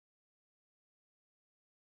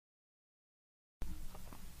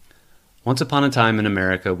Once Upon a Time in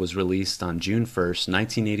America was released on June 1st,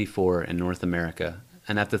 1984 in North America,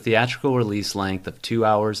 and at the theatrical release length of 2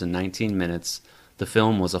 hours and 19 minutes, the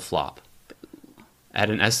film was a flop.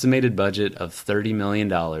 At an estimated budget of $30 million,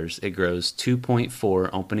 it grossed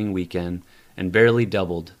 2.4 opening weekend and barely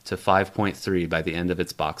doubled to 5.3 by the end of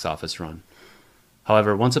its box office run.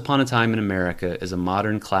 However, Once Upon a Time in America is a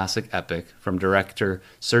modern classic epic from director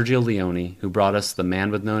Sergio Leone, who brought us The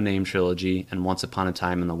Man with No Name trilogy and Once Upon a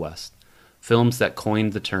Time in the West, films that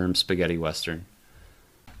coined the term spaghetti western.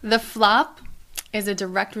 The flop is a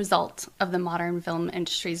direct result of the modern film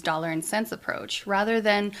industry's dollar and cents approach, rather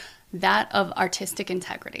than that of artistic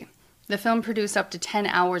integrity. The film produced up to 10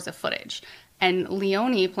 hours of footage, and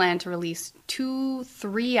Leone planned to release 2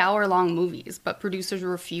 3-hour-long movies, but producers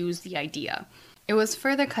refused the idea. It was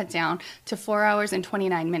further cut down to 4 hours and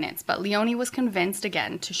 29 minutes, but Leone was convinced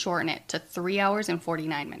again to shorten it to 3 hours and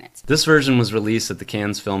 49 minutes. This version was released at the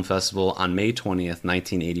Cannes Film Festival on May 20th,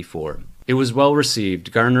 1984. It was well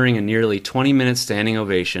received, garnering a nearly 20-minute standing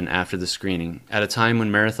ovation after the screening, at a time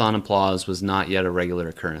when marathon applause was not yet a regular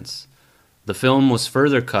occurrence. The film was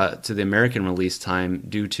further cut to the American release time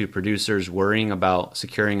due to producers worrying about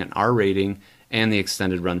securing an R rating and the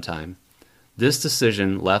extended runtime. This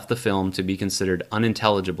decision left the film to be considered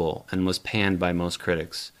unintelligible and was panned by most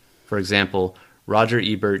critics. For example, Roger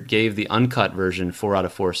Ebert gave the uncut version 4 out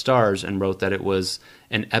of 4 stars and wrote that it was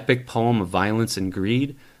an epic poem of violence and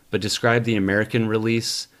greed, but described the American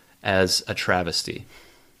release as a travesty.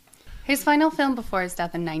 His final film before his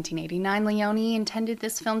death in 1989, Leone intended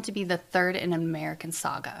this film to be the third in an American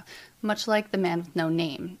saga, much like The Man with No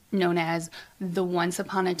Name, known as the Once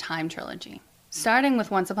Upon a Time trilogy, starting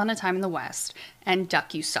with Once Upon a Time in the West and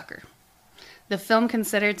Duck You Sucker. The film,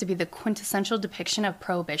 considered to be the quintessential depiction of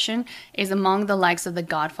Prohibition, is among the likes of The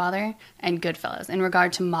Godfather and Goodfellas in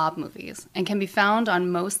regard to mob movies, and can be found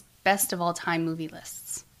on most best of all time movie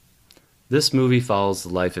lists. This movie follows the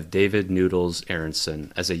life of David Noodles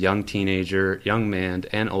Aaronson as a young teenager, young man,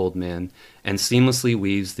 and old man, and seamlessly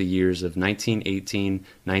weaves the years of 1918,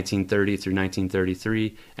 1930 through 1933,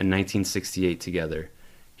 and 1968 together.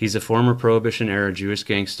 He's a former Prohibition-era Jewish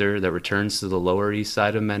gangster that returns to the Lower East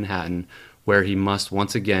Side of Manhattan, where he must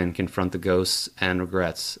once again confront the ghosts and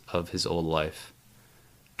regrets of his old life.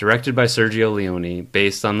 Directed by Sergio Leone,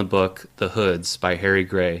 based on the book The Hoods by Harry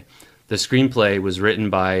Gray, the screenplay was written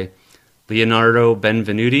by Leonardo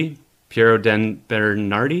Benvenuti, Piero Den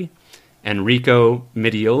Bernardi, Enrico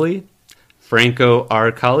Midioli, Franco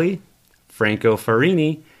Arcali, Franco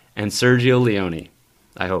Farini, and Sergio Leone,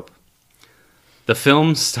 I hope. The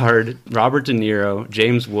film starred Robert De Niro,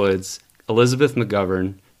 James Woods, Elizabeth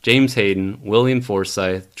McGovern, James Hayden, William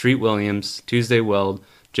Forsythe, Treat Williams, Tuesday Weld,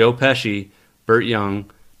 Joe Pesci, Burt Young,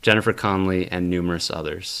 Jennifer Connelly, and numerous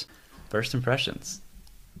others. First impressions.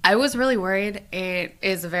 I was really worried. It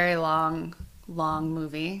is a very long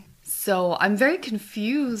movie. So I'm very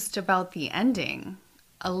confused about the ending.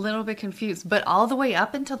 A little bit confused. But all the way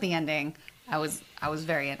up until the ending, I was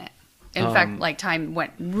very in it. In fact, time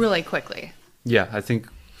went really quickly. Yeah, I think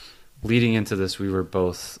leading into this, we were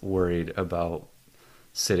both worried about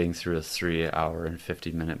sitting through a 3-hour and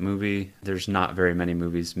 50-minute movie. There's not very many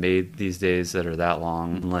movies made these days that are that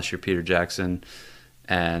long, unless you're Peter Jackson.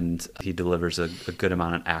 And he delivers a good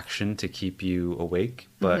amount of action to keep you awake.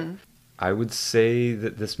 But I would say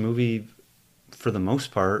that this movie, for the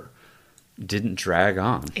most part, didn't drag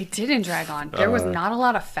on. It didn't drag on. There was not a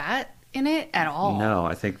lot of fat in it at all. No,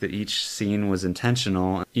 I think that each scene was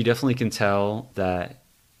intentional. You definitely can tell that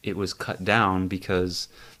it was cut down because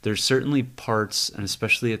there's certainly parts, and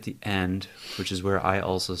especially at the end, which is where I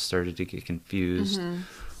also started to get confused,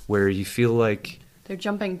 where you feel like they're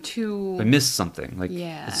jumping too... I missed something.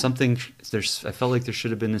 Yeah. I felt like there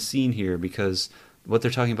should have been a scene here because what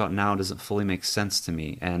they're talking about now doesn't fully make sense to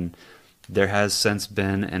me. And there has since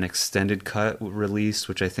been an extended cut released,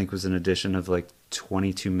 which I think was an addition of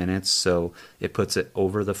 22 minutes. So it puts it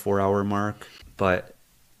over the 4-hour mark. But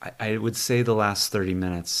I would say the last 30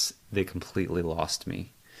 minutes, they completely lost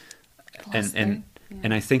me. And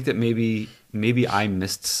I think that maybe I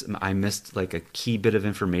missed a key bit of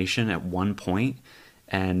information at one point,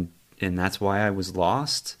 and that's why I was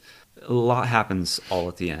lost. A lot happens all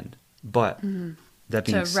at the end, but that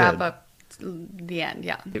being said, to wrap up the end,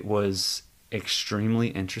 yeah, it was extremely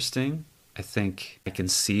interesting. I think I can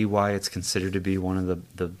see why it's considered to be one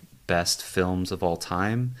of the best films of all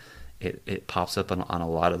time. It pops up on a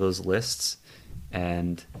lot of those lists,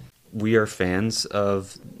 and we are fans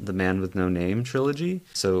of the Man with No Name trilogy,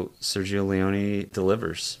 so Sergio Leone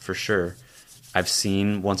delivers for sure. I've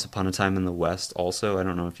seen Once Upon a Time in the West also. I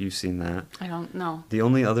don't know if you've seen that. I don't know. The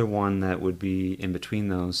only other one that would be in between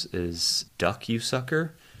those is Duck, You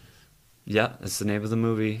Sucker. Yeah, that's the name of the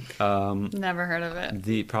movie. Never heard of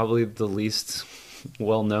it. Probably the least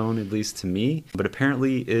well-known, at least to me, but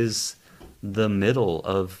apparently is the middle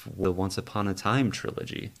of the Once Upon a Time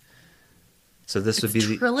trilogy. So this would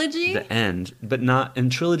be trilogy? The end, but not in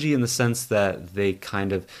trilogy in the sense that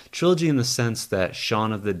trilogy in the sense that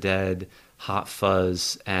Shaun of the Dead, Hot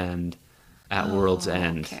Fuzz, and At World's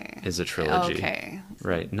End is a trilogy. Okay.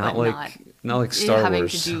 Right. Not like Star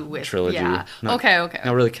Wars trilogy. Yeah. Not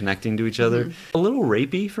really connecting to each other. A little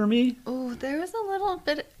rapey for me. Oh, there was a little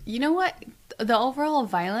bit. You know what? The overall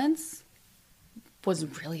violence was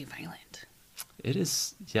really violent. It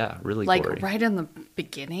is, really like gory. Right in the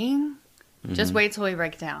beginning. Just wait till we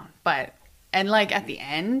break down. And like at the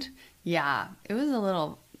end, it was a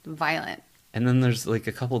little violent. And then there's like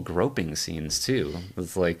a couple groping scenes too.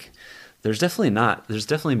 It's like there's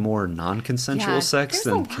definitely more non-consensual sex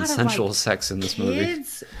than consensual sex in this movie.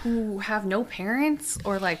 Kids who have no parents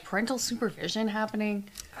or like parental supervision happening.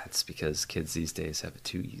 That's because kids these days have it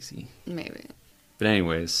too easy. Maybe. But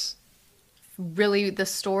anyways, really the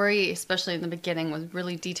story, especially in the beginning, was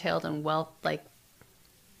really detailed and well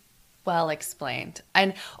explained.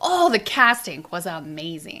 And the casting was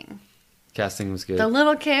amazing. Casting was good. The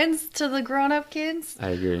little kids to the grown-up kids. I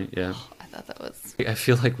agree, yeah. I thought that was... I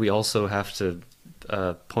feel like we also have to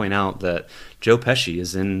point out that Joe Pesci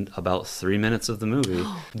is in about 3 minutes of the movie.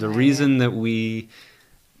 The reason that we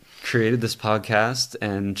created this podcast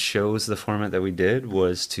and chose the format that we did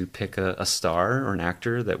was to pick a star or an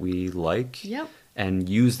actor that we like. Yep. And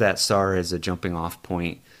use that star as a jumping off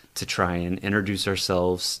point to try and introduce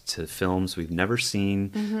ourselves to films we've never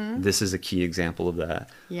seen. This is a key example of that.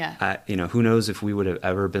 Yeah. Who knows if we would have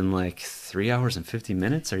ever been like 3 hours and 50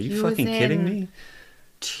 minutes? Are you fucking kidding me?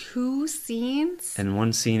 2 scenes. And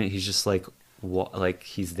one scene, he's just like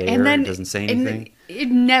he's there and doesn't say anything. It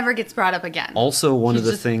never gets brought up again. Also, one of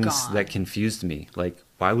the things that confused me, like,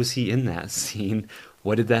 why was he in that scene?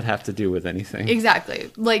 What did that have to do with anything?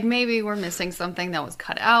 Exactly. Like, maybe we're missing something that was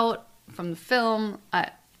cut out from the film.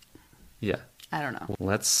 Yeah. I don't know.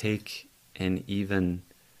 Let's take an even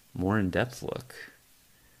more in-depth look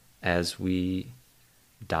as we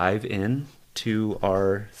dive in to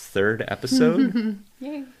our 3rd episode.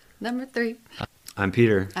 Yay. Number 3. I'm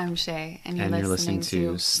Peter. I'm Shay. And you're listening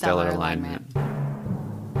to Stellar Alignment.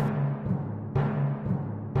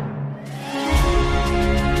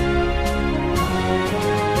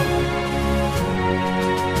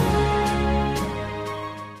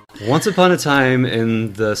 Once upon a time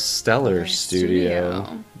in the Stellar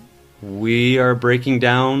Studio, we are breaking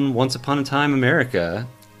down Once Upon a Time America.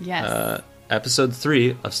 Yes. Episode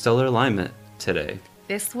 3 of Stellar Alignment today.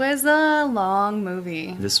 This was a long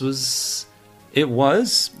movie. It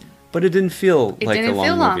was, but it didn't feel like a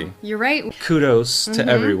long movie. You're right. Kudos to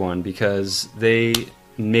everyone because they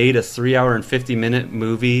made a 3 hour and 50 minute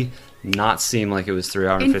movie not seem like it was 3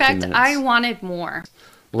 hours and 50 minutes. In fact, I wanted more.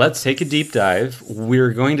 Let's take a deep dive.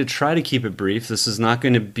 We're going to try to keep it brief. This is not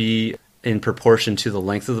going to be in proportion to the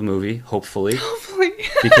length of the movie, hopefully. Hopefully.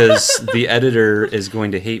 Because the editor is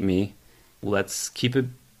going to hate me. Let's keep it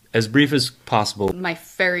as brief as possible. My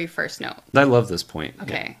very first note. I love this point.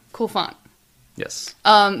 Okay. Yeah. Cool font. Yes.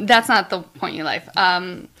 That's not the point you like.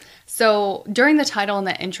 So during the title and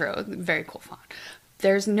the intro, very cool font.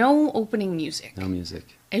 There's no opening music. No music.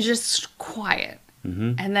 It's just quiet.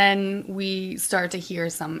 And then we start to hear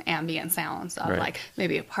some ambient sounds of like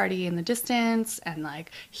maybe a party in the distance and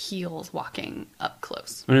like heels walking up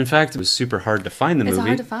close. And in fact, it was super hard to find the movie. It's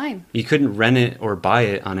hard to find. You couldn't rent it or buy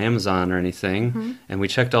it on Amazon or anything. And we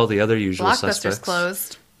checked all the other usual suspects. Blockbuster's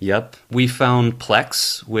closed. Yep. We found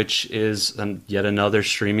Plex, which is yet another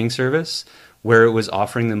streaming service where it was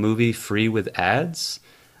offering the movie free with ads.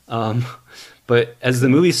 But as the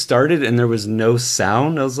movie started and there was no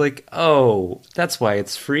sound, I was like, oh, that's why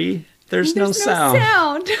it's free. There's no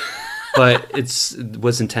sound. But it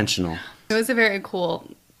was intentional. It was a very cool,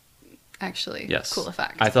 cool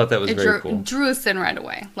effect. I thought that was very cool. It drew us in right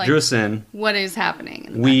away. Like, drew us in. What is happening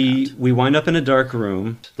in the background? We wind up in a dark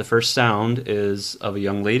room. The first sound is of a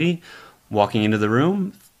young lady walking into the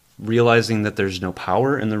room, realizing that there's no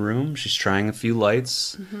power in the room. She's trying a few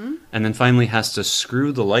lights, and then finally has to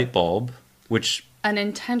screw the light bulb, which an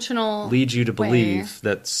intentional leads you to believe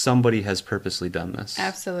that somebody has purposely done this.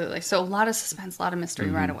 Absolutely. So a lot of suspense, a lot of mystery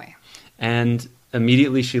right away. And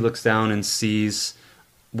immediately she looks down and sees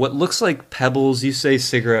what looks like pebbles. You say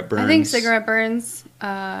cigarette burns. I think cigarette burns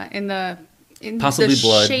in possibly the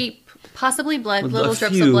blood. Shape, possibly blood, little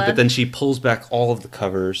drips of blood. But then she pulls back all of the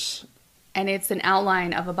covers And it's an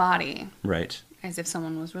outline of a body. Right. As if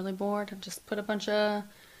someone was really bored and just put a bunch of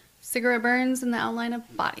cigarette burns in the outline of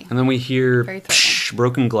a body. And then we hear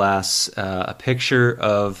broken glass, a picture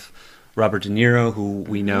of Robert De Niro, who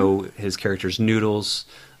we know his character's Noodles,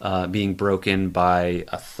 being broken by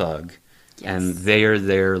a thug. Yes. And they are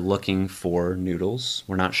there looking for Noodles.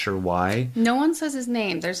 We're not sure why. No one says his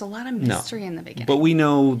name. There's a lot of mystery in the beginning. But we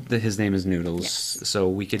know that his name is Noodles. Yes. So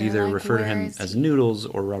we could either refer to him as Noodles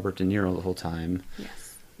or Robert De Niro the whole time.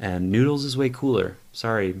 Yes. And Noodles is way cooler.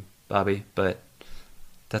 Sorry, Bobby, but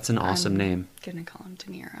that's an awesome name. I'm going to call him De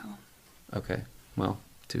Niro. Okay. Well,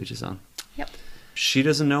 to each his own. Yep. She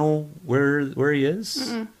doesn't know where he is.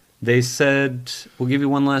 Mm-mm. They said, we'll give you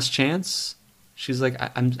one last chance. She's like,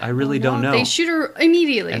 I really don't know. They shoot her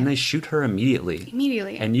immediately. And they shoot her immediately.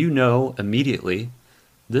 Immediately. And immediately,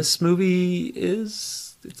 this movie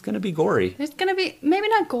it's going to be gory. It's going to be, maybe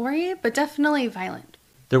not gory, but definitely violent.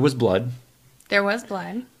 There was blood. There was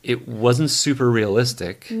blood. It wasn't super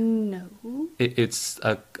realistic. No. It's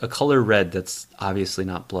a color red that's obviously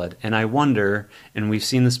not blood. And I wonder, and we've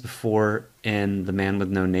seen this before in the Man with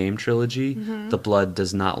No Name trilogy, the blood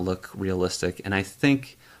does not look realistic. And I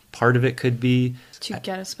think part of it could be to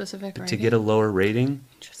get a specific rating. To get a lower rating.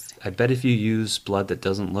 Interesting. I bet if you use blood that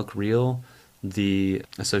doesn't look real, the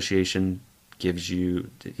association gives you,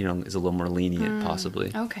 is a little more lenient,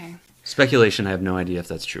 possibly. Okay. Speculation, I have no idea if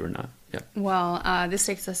that's true or not. Yeah. Well, this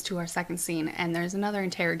takes us to our second scene, and there's another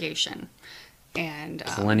interrogation. And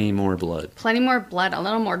plenty more blood. Plenty more blood, a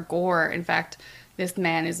little more gore. In fact, this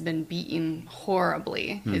man has been beaten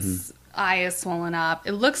horribly. Mm-hmm. His eye is swollen up.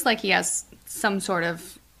 It looks like he has some sort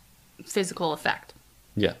of physical effect.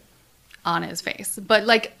 Yeah. On his face.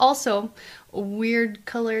 But also weird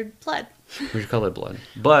colored blood. Weird colored blood.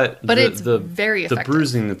 But it's very effective. The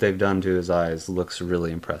bruising that they've done to his eyes looks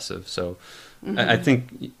really impressive. So I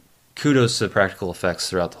think kudos to practical effects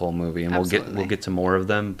throughout the whole movie, and we'll get to more of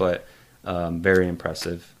them, but very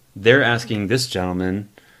impressive. They're asking this gentleman,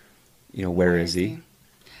 where is he?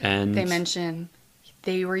 And they mention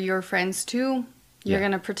they were your friends too. You're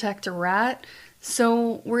going to protect a rat.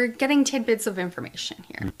 So we're getting tidbits of information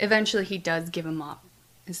here. Mm-hmm. Eventually he does give him up.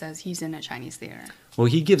 It says he's in a Chinese theater. Well,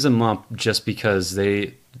 he gives him up just because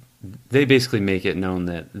they basically make it known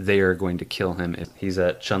that they are going to kill him if he's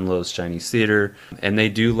at Chun Lo's Chinese theater, and they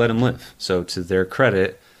do let him live. So to their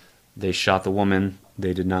credit, they shot the woman.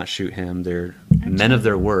 They did not shoot him. They're men of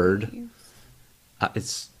their word.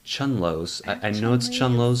 It's Chun Lo's. I know it's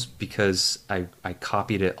Chun Lo's because I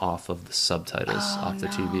copied it off of the subtitles off the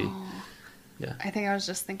TV. Yeah. I think I was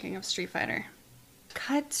just thinking of Street Fighter.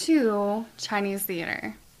 Cut to Chinese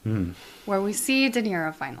theater, where we see De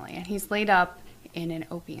Niro finally, and he's laid up in an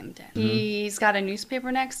opium den. He's got a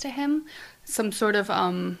newspaper next to him, some sort of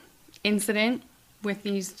incident with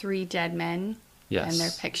these 3 dead men. Yes. And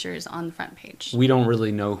their pictures on the front page. We don't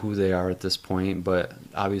really know who they are at this point, but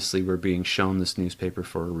obviously we're being shown this newspaper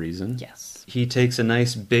for a reason. Yes. He takes a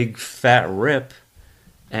nice big fat rip,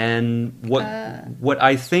 and what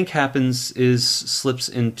I think happens is slips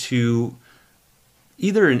into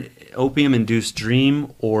either an opium-induced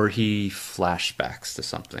dream or he flashbacks to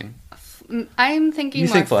something. I'm thinking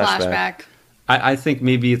more flashback. I think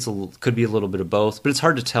maybe could be a little bit of both, but it's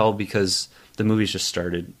hard to tell because the movie's just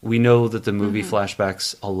started. We know that the movie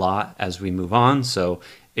flashbacks a lot as we move on, so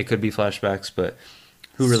it could be flashbacks, but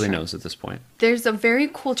who really knows at this point? There's a very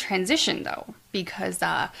cool transition, though, because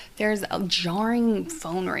there's a jarring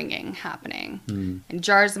phone ringing happening. It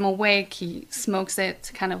jars him awake. He smokes it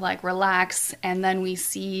to kind of relax, and then we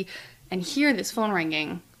see and hear this phone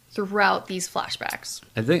ringing throughout these flashbacks.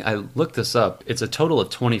 I think I looked this up. It's a total of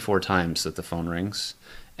 24 times that the phone rings,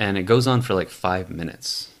 and it goes on for 5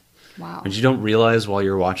 minutes. Wow. And you don't realize while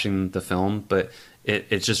you're watching the film, but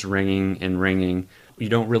it's just ringing and ringing. You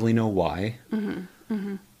don't really know why. Mm-hmm.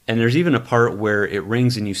 Mm-hmm. And there's even a part where it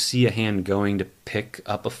rings and you see a hand going to pick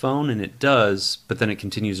up a phone, and it does, but then it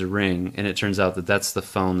continues to ring, and it turns out that that's the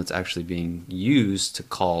phone that's actually being used to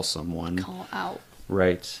call someone. Call out.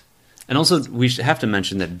 Right. And also, we have to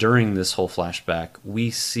mention that during this whole flashback, we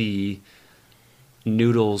see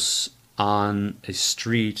Noodles on a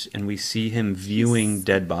street, and we see him viewing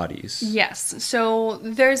dead bodies. Yes. So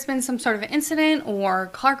there's been some sort of incident or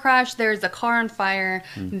car crash. There's a car on fire.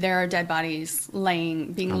 There are dead bodies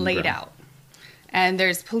being laid out. And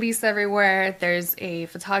there's police everywhere. There's a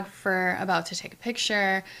photographer about to take a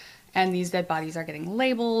picture, and these dead bodies are getting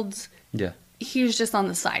labeled. Yeah. He's just on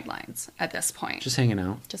the sidelines at this point. Just hanging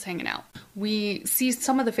out. We see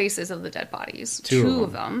some of the faces of the dead bodies. Two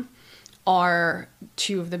of them are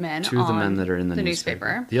 2 of the men. 2 of the men that are in the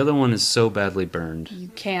newspaper. The other one is so badly burned. You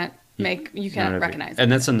can't recognize it.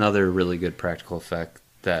 And that's another really good practical effect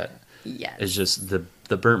that Yes. is just the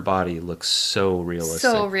burnt body looks so realistic.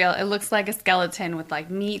 So real. It looks like a skeleton with like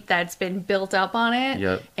meat that's been built up on it.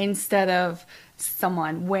 Yep. Instead of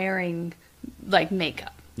someone wearing like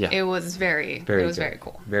makeup. Yeah. It was very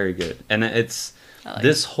cool. Very good. And it's like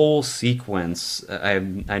this whole sequence I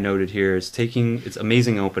noted here is it's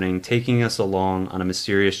amazing opening, taking us along on a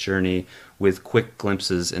mysterious journey with quick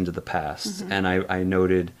glimpses into the past. Mm-hmm. And I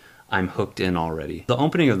noted I'm hooked in already. The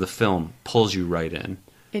opening of the film pulls you right in.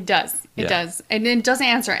 It does. It does. And it doesn't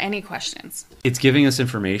answer any questions. It's giving us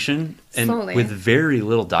information and Slowly. with very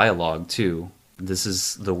little dialogue too. This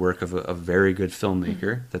is the work of a very good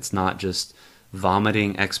filmmaker that's not just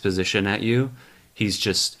vomiting exposition at you. He's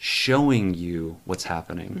just showing you what's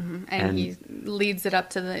happening. Mm-hmm. And he leads it up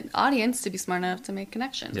to the audience to be smart enough to make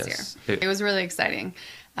connections here. It was really exciting.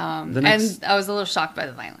 And I was a little shocked by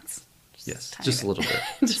the violence. Just a little bit.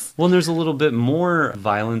 Well, and there's a little bit more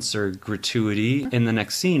violence or gratuity in the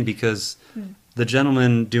next scene because the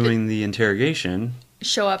gentleman doing the interrogation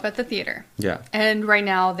show up at the theater. Yeah. And right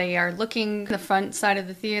now they are looking the front side of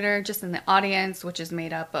the theater, just in the audience, which is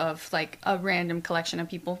made up of like a random collection of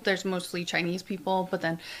people. There's mostly Chinese people, but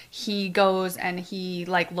then he goes and he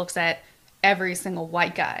like looks at every single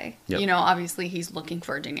white guy. Yep. You know, obviously he's looking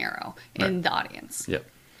for De Niro in the audience. Yep.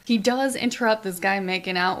 He does interrupt this guy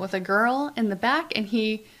making out with a girl in the back, and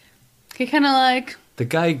he kind of like... The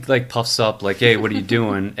guy like puffs up like, hey, what are you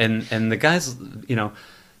doing? And the guy's, you know,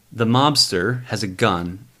 the mobster has a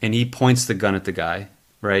gun, and he points the gun at the guy,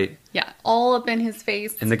 right? Yeah, all up in his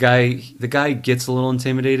face. And the guy gets a little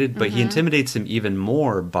intimidated, but he intimidates him even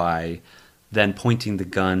more by then pointing the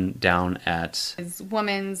gun down at... his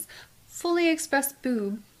woman's fully expressed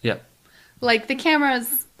boob. Yep. Like, the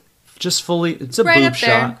camera's... Just fully, it's a right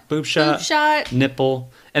boob shot, nipple,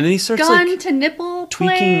 and then he starts gun like to nipple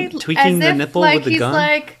tweaking as the if, nipple like, with the he's gun.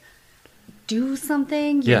 Like, do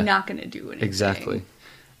something. You're not gonna do anything. Exactly,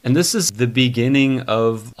 and this is the beginning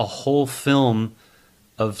of a whole film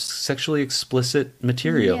of sexually explicit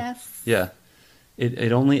material. Yes. Yeah,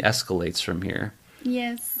 it only escalates from here.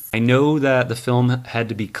 Yes. I know that the film had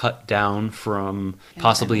to be cut down from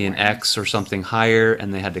possibly an X or something higher,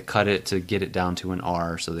 and they had to cut it to get it down to an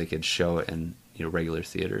R so they could show it in regular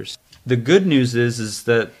theaters. The good news is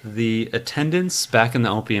that the attendants back in the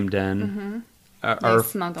opium den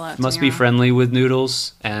must be friendly with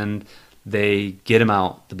Noodles, and they get him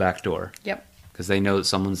out the back door. Yep. Because they know that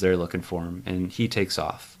someone's there looking for him, and he takes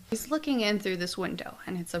off. He's looking in through this window,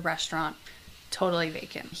 and it's a restaurant, totally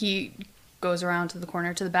vacant. He goes around to the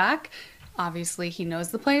corner to the back. Obviously, he knows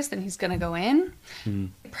the place, and he's going to go in.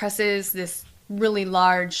 Presses this really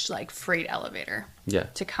large, like, freight elevator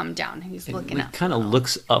to come down. He's looking up. He kind of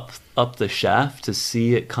looks up the shaft to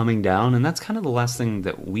see it coming down, and that's kind of the last thing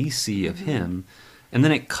that we see of him. And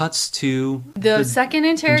then it cuts to the second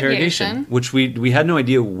interrogation, which we had no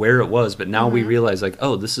idea where it was, but now we realize, like,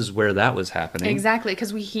 oh, this is where that was happening. Exactly,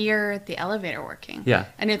 because we hear the elevator working. Yeah.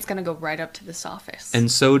 And it's going to go right up to this office. And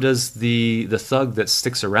so does the thug that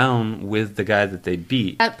sticks around with the guy that they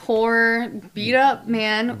beat. That poor, beat-up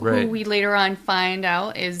man, who we later on find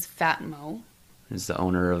out is Fat Mo. Is the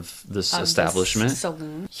owner of this establishment. This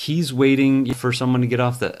saloon. He's waiting for someone to get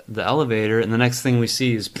off the elevator, and the next thing we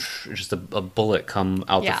see is just a bullet come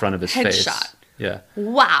out the front of his face. Headshot. Yeah.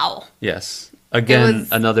 Wow. Yes. Again,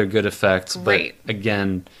 another good effect, great. But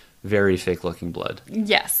again, very fake-looking blood.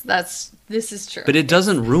 Yes, this is true. But it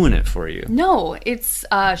doesn't ruin it for you. No, it's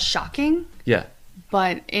shocking. Yeah.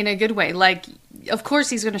 But in a good way. Like, of course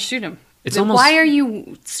he's going to shoot him. Why are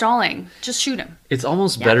you stalling? Just shoot him. It's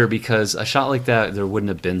almost better because a shot like that, there wouldn't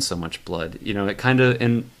have been so much blood. You know, it kind of...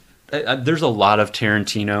 And there's a lot of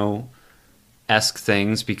Tarantino-esque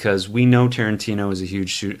things because we know Tarantino is a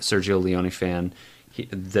huge Sergio Leone fan.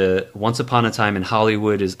 The Once Upon a Time in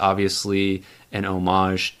Hollywood is obviously an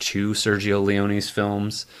homage to Sergio Leone's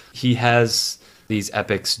films. He has these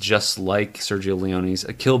epics just like Sergio Leone's.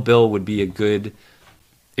 A Kill Bill would be a good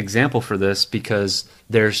example for this because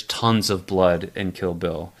there's tons of blood in Kill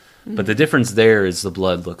Bill. But the difference there is the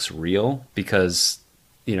blood looks real because,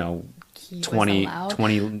 20,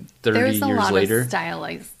 30 There's years a lot later. Of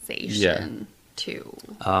stylization, too.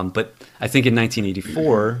 But I think in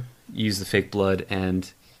 1984, you use the fake blood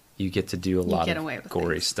and you get to do a lot of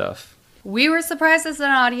gory stuff. We were surprised as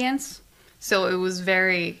an audience, so it was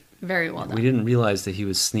very, very well done. We didn't realize that he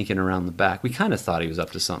was sneaking around the back. We kind of thought he was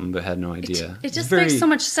up to something, but had no idea. It just makes so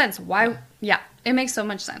much sense. Why? Yeah, it makes so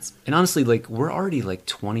much sense. And honestly, like, we're already like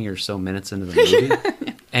 20 or so minutes into the movie,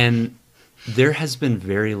 and there has been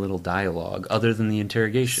very little dialogue other than the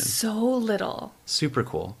interrogation. So little. Super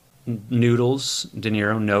cool. Noodles, De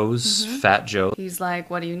Niro knows Fat Joe. He's like,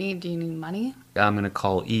 what do you need? Do you need money? I'm going to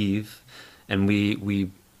call Eve. And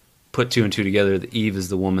we put two and two together. That Eve is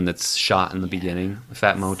the woman that's shot in the beginning.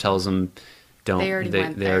 Fat Mo tells him, don't. They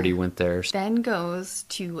already went there. Then goes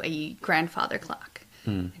to a grandfather clock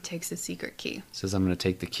and takes his secret key. Says, I'm going to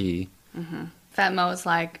take the key. Fat Mo's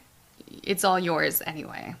like, it's all yours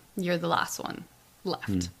anyway. You're the last one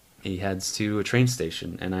left. He heads to a train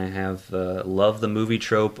station, and I have loved the movie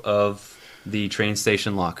trope of the train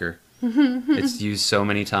station locker. It's used so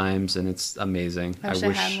many times, and it's amazing. I wish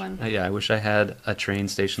I had one. Yeah, I wish I had a train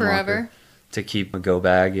station Forever. locker to keep a go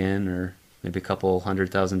bag in, or maybe a couple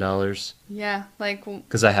 $100,000. Yeah, like...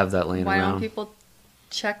 Because I have that laying why around. don't people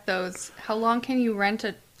check those? How long can you rent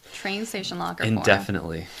a train station locker for?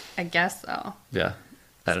 Indefinitely. I guess so. Yeah.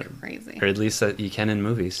 That's crazy. Or at least that you can in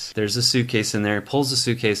movies. There's a suitcase in there, pulls the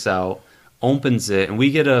suitcase out, opens it, and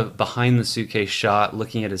we get a behind the suitcase shot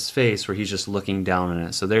looking at his face where he's just looking down on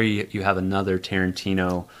it. So there you have another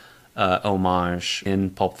Tarantino homage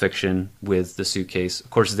in Pulp Fiction with the suitcase.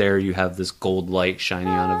 Of course, there you have this gold light shining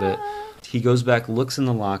out of it. He goes back, looks in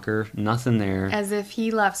the locker, nothing there. As if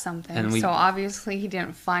he left something. And so obviously he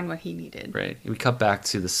didn't find what he needed. Right. We cut back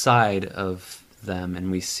to the side of them, and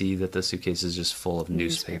we see that the suitcase is just full of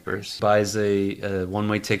newspapers. Buys a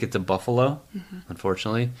one-way ticket to Buffalo,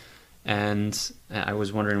 unfortunately, and I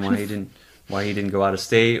was wondering why he didn't go out of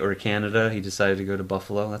state or Canada. He decided to go to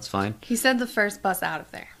Buffalo. That's fine. He said the first bus out of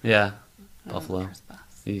there. Yeah, Buffalo. First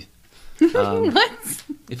bus. What?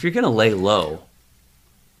 If you're gonna lay low,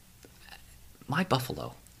 my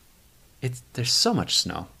Buffalo. There's so much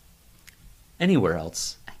snow. Anywhere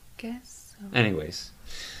else. I guess so. Anyways.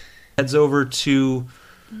 Heads over to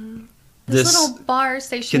this little bar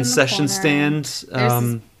station concession in the corner. stand.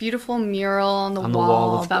 There's this beautiful mural on the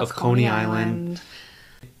wall about Coney Island.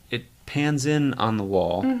 It pans in on the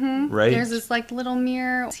wall, right? There's this like little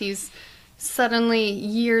mirror. He's suddenly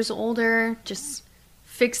years older, just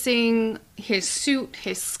fixing his suit,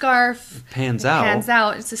 his scarf. Pans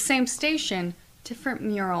out. It's the same station, different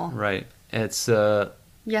mural. Right. It's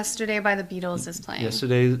Yesterday by the Beatles is playing.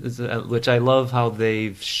 Yesterday, which I love how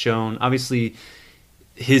they've shown. Obviously,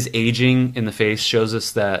 his aging in the face shows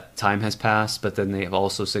us that time has passed, but then they have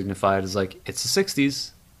also signified as like, it's the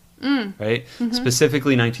 60s, right?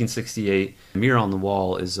 Specifically 1968. The mural on the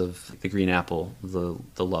wall is of the green apple, the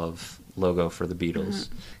love logo for the Beatles.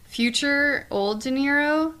 Future old De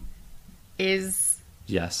Niro is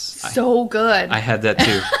yes, so good. I had that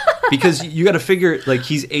too. Because you got to figure, like,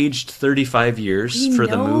 he's aged 35 years for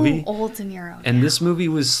the movie. Old De Niro. And this movie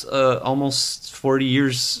was almost 40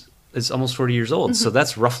 years. It's almost 40 years old. So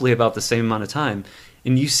that's roughly about the same amount of time.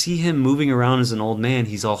 And you see him moving around as an old man.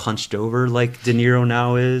 He's all hunched over like De Niro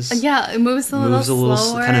now is. Yeah, it moves a little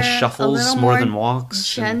slower. Kind of shuffles more than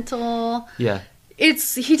walks. Gentle. Yeah.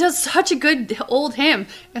 He does such a good old him.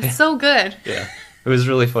 It's so good. Yeah. It was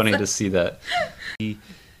really funny to see that. He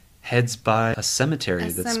heads by a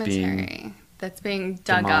cemetery that's being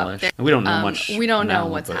dug demolished. up. We don't know much. We don't know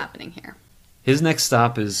what's happening here. His next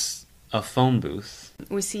stop is a phone booth.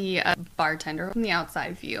 We see a bartender from the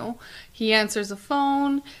outside view. He answers the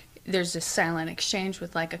phone. There's a silent exchange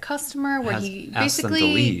with like a customer where he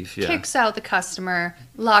basically kicks out the customer,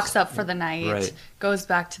 locks up for the night, goes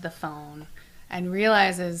back to the phone, and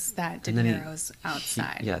realizes that De Niro's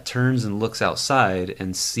outside. He turns and looks outside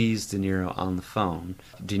and sees De Niro on the phone.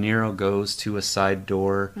 De Niro goes to a side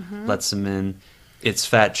door, lets him in. It's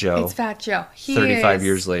Fat Joe. 35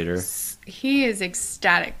 years later. He is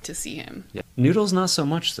ecstatic to see him. Yeah. Noodles not so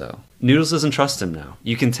much, though. Noodles doesn't trust him now.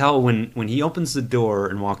 You can tell when he opens the door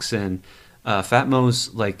and walks in, Fat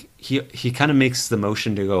Mo's like, he kind of makes the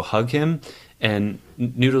motion to go hug him, and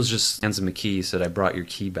Noodles just hands him a key. He said, I brought your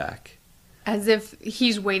key back. As if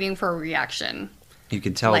he's waiting for a reaction. You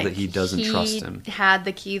can tell that he doesn't trust him. He had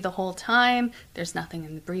the key the whole time. There's nothing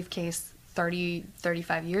in the briefcase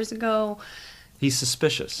 35 years ago. He's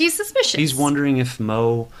suspicious. He's wondering if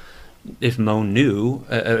Mo knew,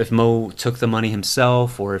 if Mo took the money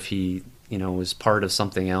himself, or if he, was part of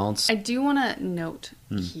something else. I do want to note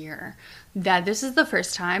here that this is the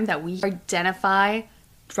first time that we identify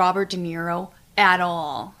Robert De Niro at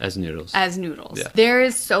all. As Noodles. Yeah. There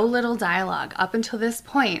is so little dialogue up until this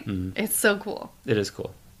point. It's so cool. It is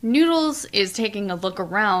cool. Noodles is taking a look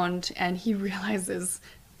around, and he realizes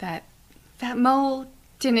that Mo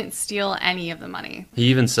didn't steal any of the money. He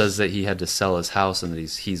even says that he had to sell his house and that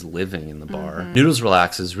he's living in the bar. Noodles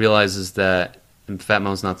relaxes, realizes that Fat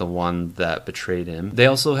Mo's not the one that betrayed him. They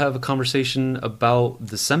also have a conversation about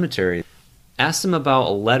the cemetery. Asked him about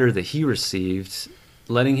a letter that he received,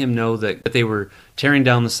 letting him know that they were tearing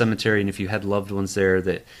down the cemetery, and if you had loved ones there,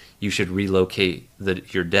 that you should relocate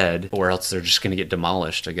your dead, or else they're just going to get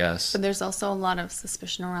demolished, I guess. But there's also a lot of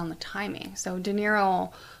suspicion around the timing. So De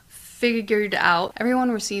Niro figured out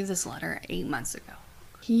everyone received this letter 8 months ago.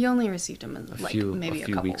 He only received them maybe a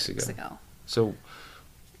couple weeks ago. So,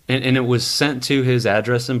 and it was sent to his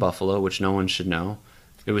address in Buffalo, which no one should know.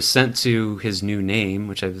 It was sent to his new name,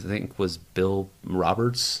 which I think was Bill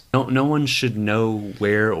Roberts. No one should know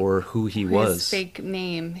where or who he was. His fake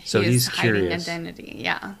name. So he's hiding curious. Identity.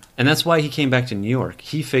 Yeah. And that's why he came back to New York.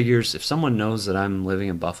 He figures if someone knows that I'm living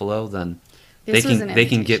in Buffalo, then they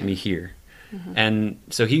can get me here. Mm-hmm. And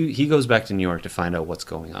so he goes back to New York to find out what's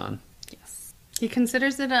going on. Yes. He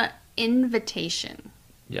considers it an invitation.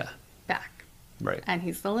 Yeah. Back. Right. And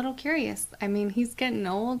he's a little curious. I mean, he's getting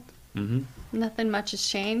old. Mm-hmm. Nothing much has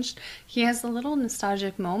changed. He has a little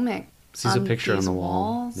nostalgic moment. Sees a picture on the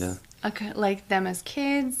wall. Walls, yeah. Like them as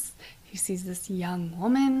kids. He sees this young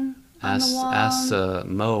woman on the wall. Asks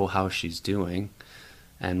Mo how she's doing,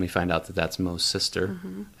 and we find out that that's Mo's sister.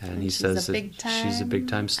 Mm-hmm. And he says that she's a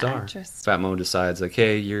big-time star. Actress. Fat Mo decides, like,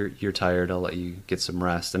 hey, you're tired. I'll let you get some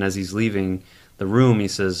rest. And as he's leaving the room, he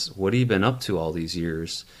says, what have you been up to all these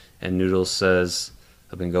years? And Noodles says,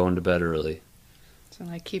 I've been going to bed early. So,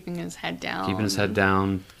 like, keeping his head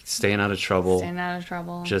down. Staying out of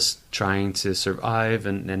trouble. Just trying to survive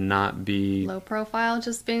and not be... low profile,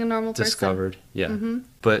 just being a normal discovered. person. Yeah. Mm-hmm.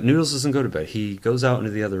 But Noodles doesn't go to bed. He goes out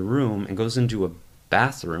into the other room and goes into a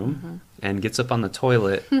bathroom and gets up on the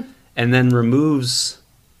toilet and then removes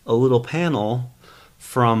a little panel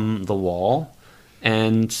from the wall,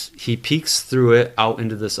 and he peeks through it out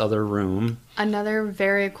into this other room. Another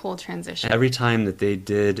very cool transition. Every time that they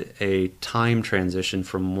did a time transition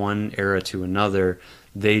from one era to another,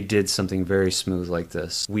 they did something very smooth like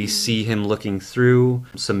this. We see him looking through,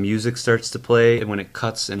 some music starts to play, and when it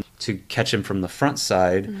cuts and to catch him from the front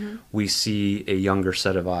side, we see a younger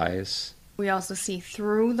set of eyes. We also see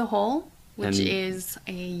through the hole, which is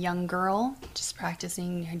a young girl just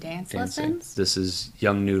practicing her dancing lessons. This is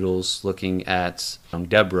young Noodles looking at young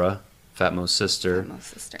Deborah, Fat Mo's sister,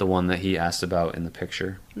 the one that he asked about in the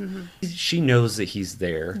picture. Mm-hmm. She knows that he's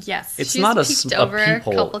there. Yes, it's not a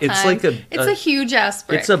peephole. It's like a huge ass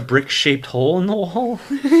brick. It's a brick-shaped hole in the wall.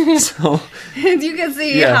 So you can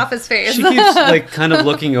see half his face. She keeps like kind of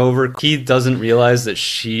looking over. He doesn't realize that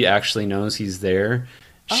she actually knows he's there.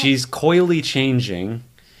 Oh. She's coyly changing,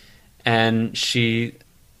 and she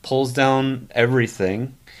pulls down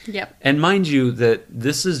everything. Yep. And mind you that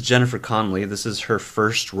this is Jennifer Connelly. This is her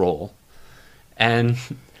first role. And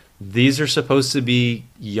these are supposed to be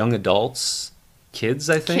young adults, kids,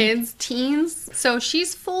 I think. Kids, teens. So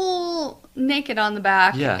she's full naked on the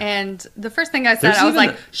back. Yeah. And the first thing I said, I was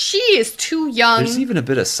like, she is too young. There's even a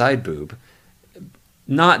bit of side boob.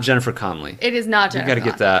 Not Jennifer Connelly. It is not Jennifer Connelly. You got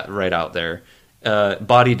to get that right out there.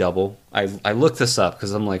 Body double. I looked this up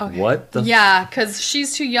because I'm like, what the? Yeah, because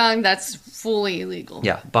she's too young. That's fully illegal.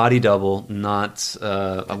 Yeah, body double, not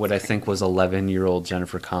what I think was 11-year-old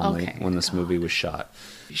Jennifer Connelly when this movie was shot.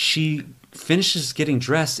 She finishes getting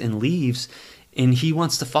dressed and leaves, and he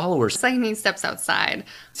wants to follow her. Second, he steps outside.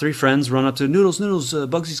 3 friends run up to Noodles,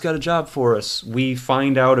 Bugsy's got a job for us. We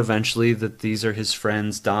find out eventually that these are his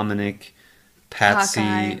friends, Dominic, Patsy,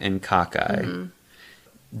 and Cockeye. Mm-hmm.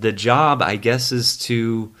 The job, I guess, is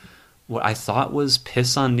to what I thought was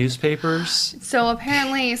piss on newspapers. So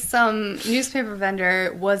apparently, some newspaper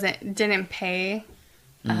vendor didn't pay.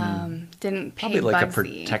 Didn't pay probably like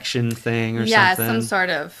Bugsy. A protection thing or something. Yeah, some sort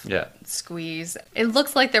of squeeze. It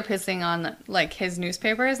looks like they're pissing on like his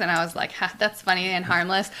newspapers, and I was like, ha, that's funny and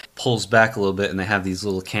harmless. Pulls back a little bit, and they have these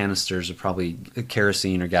little canisters of probably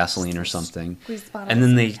kerosene or gasoline or something, and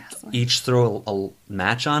then they each throw a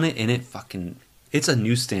match on it, and it's a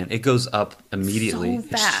newsstand. It goes up immediately. So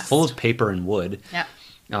fast. It's full of paper and wood. Yeah.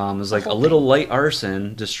 It was like a little light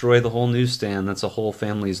arson, destroy the whole newsstand. That's a whole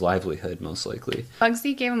family's livelihood, most likely.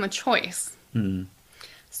 Bugsy gave him a choice.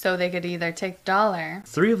 So they could either take the $1.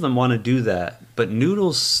 3 of them want to do that, but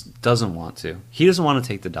Noodles doesn't want to. He doesn't want to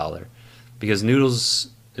take the $1 because Noodles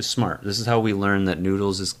is smart. This is how we learn that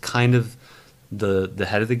Noodles is kind of the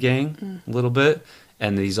head of the gang a little bit,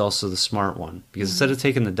 and he's also the smart one. Because instead of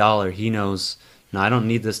taking the $1, he knows, no, I don't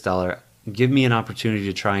need this $1. Give me an opportunity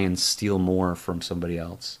to try and steal more from somebody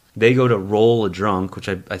else. They go to roll a drunk, which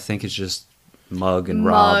I think is just mug a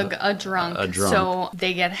drunk. So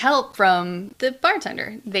they get help from the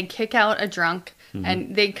bartender. They kick out a drunk,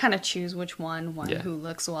 and they kind of choose which one who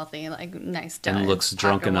looks wealthy, like nice done, and looks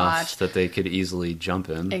drunk enough that they could easily jump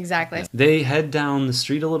him. Exactly. They head down the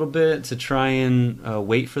street a little bit to try and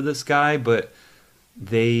wait for this guy, but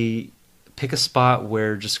they pick a spot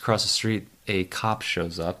where just across the street a cop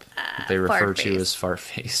shows up that they refer to as fart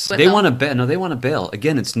face. With They them. want to bail. No, they want to bail.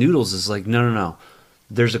 Again, it's Noodles is like, no.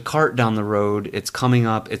 There's a cart down the road. It's coming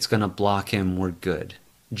up. It's going to block him. We're good.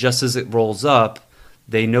 Just as it rolls up,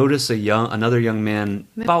 they notice another young man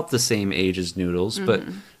about the same age as Noodles, but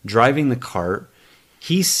driving the cart.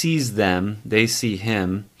 He sees them. They see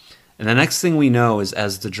him. And the next thing we know is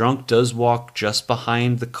as the drunk does walk just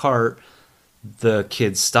behind the cart, the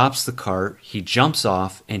kid stops the cart. He jumps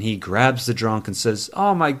off and he grabs the drunk and says,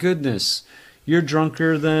 "Oh my goodness, you're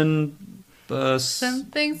drunker than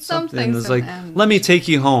something." It's like, "Let me take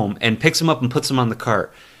you home," and picks him up and puts him on the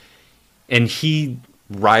cart. And he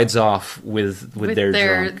rides off with their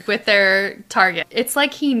drunk. With their target. It's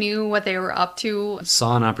like he knew what they were up to.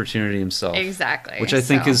 Saw an opportunity himself. Exactly. Which I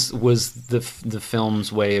think was the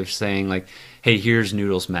film's way of saying, like, hey, here's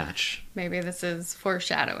Noodles' match. Maybe this is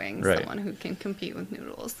foreshadowing someone who can compete with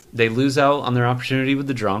Noodles. They lose out on their opportunity with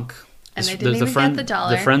the drunk. And they didn't even get the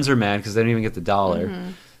dollar. The friends are mad because they didn't even get the dollar.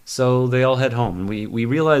 So they all head home. And we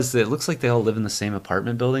realize that it looks like they all live in the same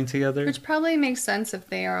apartment building together. Which probably makes sense if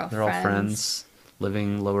they are all They're all friends.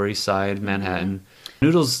 Living Lower East Side, Manhattan.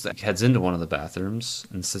 Noodles heads into one of the bathrooms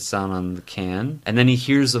and sits down on the can. And then he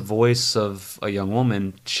hears the voice of a young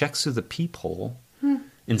woman, checks through the peephole,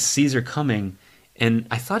 and sees her coming. And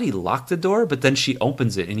I thought he locked the door, but then she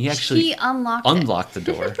opens it, and he actually unlocked the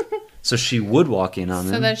door. So she would walk in on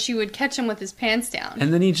him. So that she would catch him with his pants down.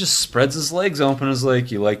 And then he just spreads his legs open and is like,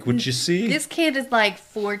 "You like what you see?" This kid is like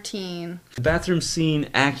 14. The bathroom scene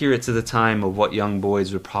accurate to the time of what young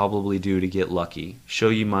boys would probably do to get lucky. Show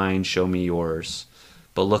you mine, show me yours.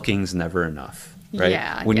 But looking's never enough, right?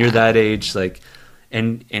 Yeah. When you're that age, like,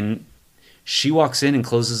 and she walks in and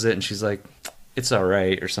closes it, and she's like, "It's all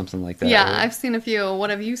right," or something like that. Yeah, I've seen a few. What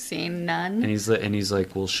have you seen? None. And he's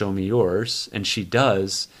like, "Well, show me yours," and she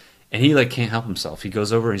does. And he, like, can't help himself. He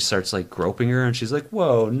goes over and he starts, like, groping her, and she's like,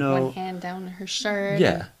 "Whoa, no." One hand down her shirt.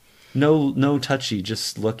 Yeah. No touchy,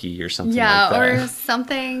 just looky or something like that. Yeah, or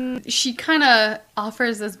something. She kind of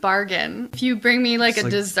offers this bargain. If you bring me, like, a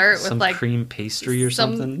dessert with, like... cream pastry or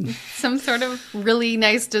something. Some sort of really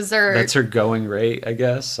nice dessert. That's her going rate, I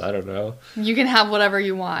guess. I don't know. You can have whatever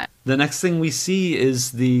you want. The next thing we see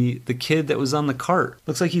is the kid that was on the cart.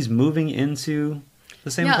 Looks like he's moving into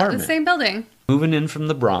the same apartment. Yeah, the same building. Moving in from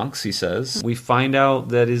the Bronx, he says. We find out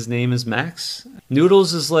that his name is Max.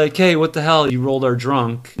 Noodles is like, "Hey, what the hell? You rolled our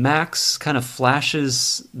drunk." Max kind of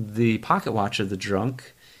flashes the pocket watch of the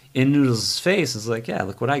drunk in Noodles' face. Is like, "Yeah,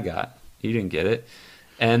 look what I got. You didn't get it."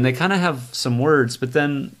 And they kind of have some words, but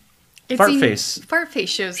then Fartface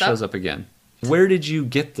shows up again. "Where did you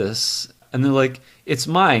get this?" And they're like, "It's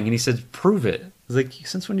mine." And he said, "Prove it." It's like,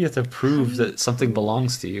 since when do you have to prove that something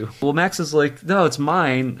belongs to you? Well, Max is like, "No, it's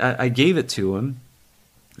mine. I gave it to him."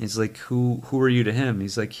 He's like, who are you to him?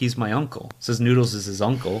 He's like, "He's my uncle." Says Noodles is his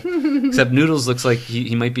uncle. Except Noodles looks like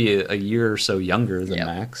he might be a year or so younger than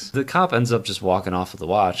Max. The cop ends up just walking off with the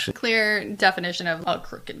watch. Clear definition of a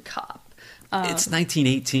crooked cop. It's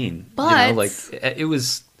 1918. But... it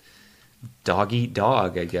was dog eat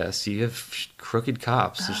dog, I guess. You have crooked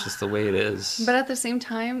cops. It's just the way it is. But at the same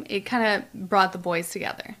time, it kind of brought the boys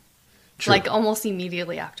together. True. Like almost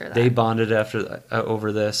immediately after that. They bonded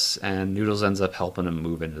over this, and Noodles ends up helping him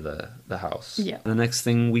move into the house. Yeah. The next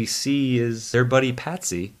thing we see is their buddy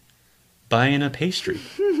Patsy buying a pastry.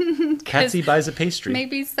 Patsy buys a pastry.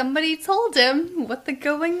 Maybe somebody told him what the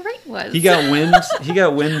going rate was. He got wind.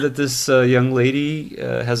 That this young lady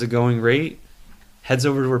has a going rate. Heads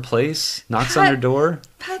over to her place, knocks on her door.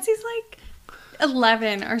 Patsy's like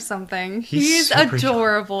 11 or something. He's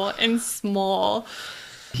adorable and small.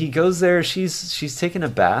 He goes there. She's taking a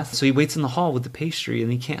bath, so he waits in the hall with the pastry,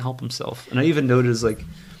 and he can't help himself. And I even noticed, like,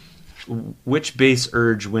 which base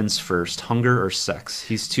urge wins first, hunger or sex?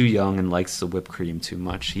 He's too young and likes the whipped cream too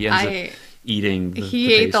much. He ends up eating the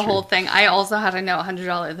He ate the pastry. whole thing. I also had to know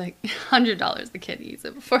 $100 the kid eats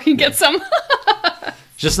it before he gets some.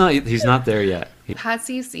 He's not there yet.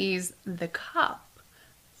 Patsy sees the cop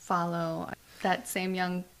follow that same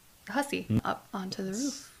young hussy up onto the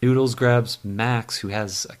roof. Noodles grabs Max, who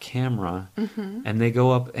has a camera, and they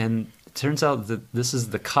go up, and it turns out that this is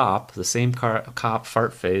the cop, the same cop,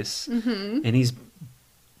 Fartface, and he's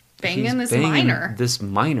banging this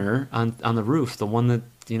minor on the roof, the one that,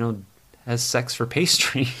 has sex for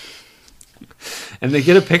pastry. And they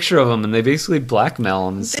get a picture of him, and they basically blackmail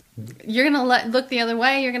him. You're gonna look the other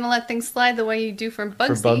way. You're gonna let things slide the way you do for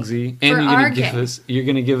Bugsy. And you're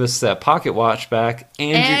gonna give us that pocket watch back,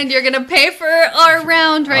 and you're gonna pay for our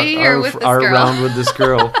round with this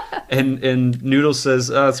girl. And Noodles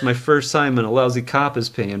says, "Oh, it's my first time, and a lousy cop is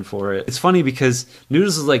paying for it." It's funny because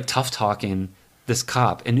Noodles is like tough talking this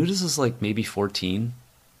cop, and Noodles is like maybe 14.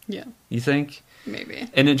 Yeah. You think? Maybe.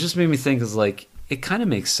 And it just made me think, is like, it kind of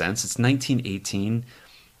makes sense. It's 1918.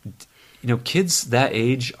 You know, kids that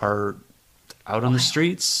age are out on the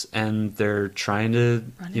streets and they're trying to,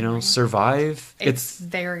 you know, survive. It's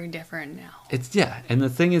very different now. It's, yeah. And the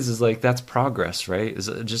thing is like, that's progress, right? Is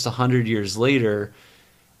just 100 years later,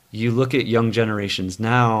 you look at young generations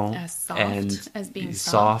now as soft, and as being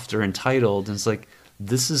soft or entitled, and it's like,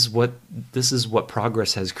 this is what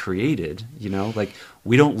progress has created, you know? Like,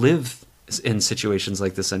 we don't live in situations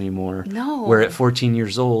like this anymore. No. Where at 14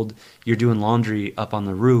 years old, you're doing laundry up on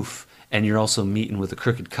the roof and you're also meeting with a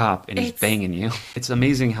crooked cop and he's banging you. It's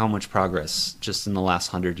amazing how much progress just in the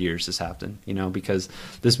last 100 years has happened, you know, because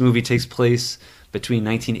this movie takes place between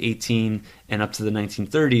 1918 and up to the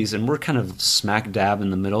 1930s, and we're kind of smack dab in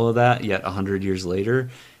the middle of that, yet 100 years later.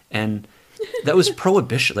 And that was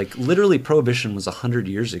Prohibition. Like, literally, Prohibition was 100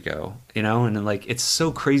 years ago, you know? And, like, it's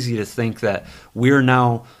so crazy to think that we're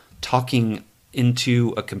now talking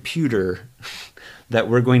into a computer that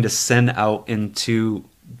we're going to send out into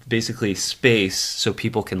basically space so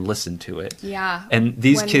people can listen to it. Yeah. And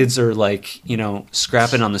these kids are like, you know,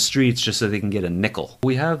 scrapping on the streets just so they can get a nickel.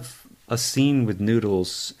 We have a scene with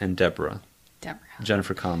Noodles and Deborah.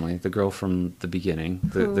 Jennifer Connelly, the girl from the beginning.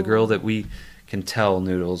 The girl that we can tell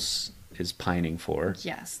Noodles is pining for.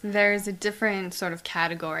 Yes. There's a different sort of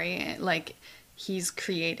category, like, he's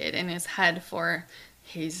created in his head for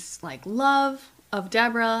his, like, love of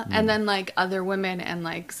Deborah, and then, like, other women and,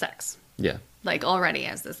 like, sex. Yeah. Like, already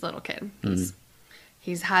as this little kid.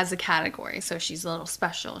 He has a category, so she's a little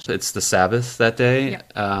special. It's the Sabbath that day,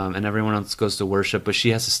 Yep. And everyone else goes to worship, but she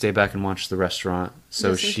has to stay back and watch the restaurant.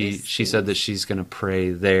 So she said that she's going to pray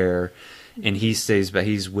there, and he stays back.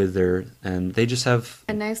 He's with her, and they just have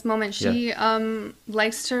a nice moment. She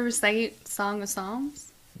likes to recite Song of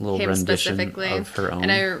Songs. A little rendition of her own.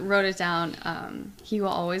 And I wrote it down. He will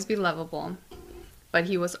always be lovable, but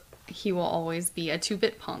he will always be a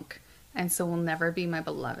 2-bit punk, and so will never be my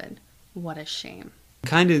beloved. What a shame.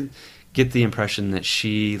 Kind of get the impression that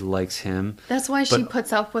she likes him. That's why she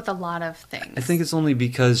puts up with a lot of things. I think it's only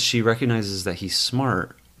because she recognizes that he's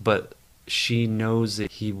smart, but she knows that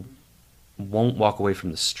he won't walk away from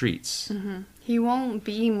the streets. Mm-hmm. He won't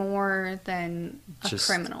be more than a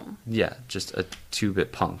criminal. Yeah, just a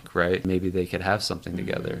 2-bit punk, right? Maybe they could have something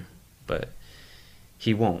together, but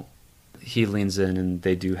he won't. He leans in and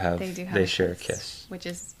they share a kiss. Which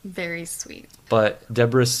is very sweet. But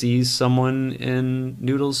Deborah sees someone in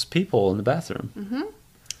Noodles' peephole in the bathroom. Mm-hmm.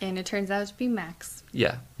 And it turns out to be Max.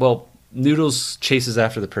 Yeah. Well, Noodles chases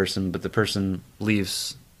after the person, but the person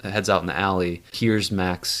heads out in the alley, hears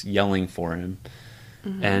Max yelling for him.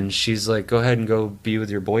 Mm-hmm. And she's like, go ahead and go be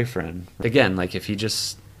with your boyfriend. Again, like, if he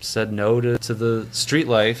just said no to the street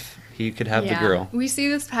life, he could have the girl. We see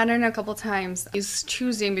this pattern a couple times. He's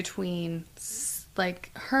choosing between, like,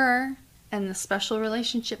 her and the special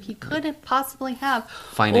relationship he could possibly have.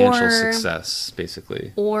 Financial success,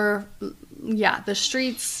 basically. Or, the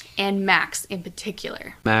streets and Max in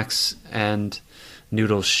particular. Max and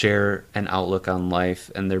Noodles share an outlook on life,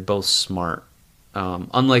 and they're both smart.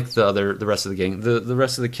 Unlike the rest of the gang, the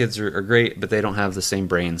rest of the kids are great, but they don't have the same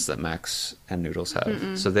brains that Max and Noodles have.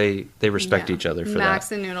 Mm-mm. So they respect each other for Max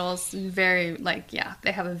that. and Noodles,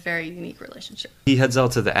 they have a very unique relationship. He heads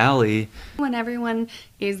out to the alley. When everyone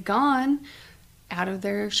is gone out of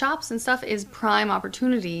their shops and stuff is prime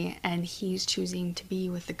opportunity, and he's choosing to be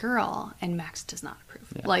with the girl, and Max does not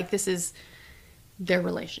approve. Yeah. Like, this is their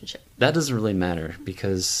relationship. That doesn't really matter,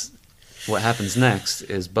 because what happens next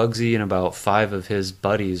is Bugsy and about 5 of his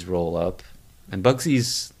buddies roll up, and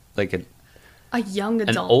Bugsy's like a young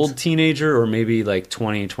adult. An old teenager, or maybe like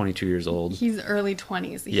 20, 22 years old. He's early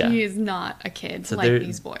 20s. Yeah. He is not a kid like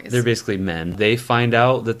these boys. They're basically men. They find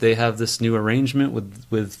out that they have this new arrangement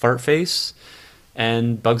with Fartface,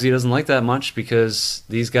 and Bugsy doesn't like that much because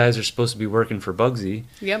these guys are supposed to be working for Bugsy.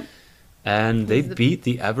 Yep. And they beat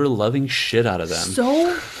the ever-loving shit out of them.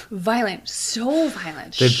 So violent.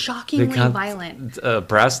 Shockingly violent.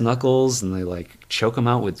 Brass knuckles, and they, like, choke them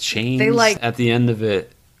out with chains. At the end of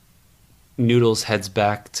it, Noodles heads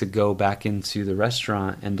back to go back into the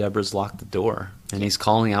restaurant, and Deborah's locked the door. And he's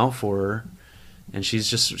calling out for her, and she's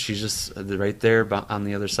just right there on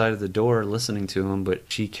the other side of the door listening to him, but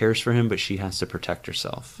she cares for him, but she has to protect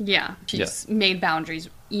herself. Yeah. She's made boundaries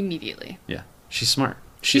immediately. Yeah. She's smart.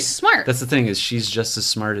 She's smart. That's the thing, is she's just as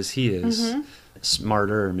smart as he is. Mm-hmm.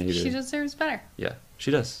 Smarter, maybe. She deserves better. Yeah,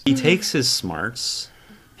 she does. He takes his smarts,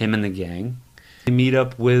 him and the gang. They meet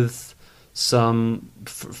up with some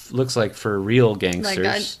looks like for real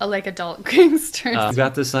gangsters, like adult gangsters.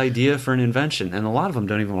 Got this idea for an invention, and a lot of them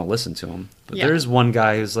don't even want to listen to him. But Yeah. there's one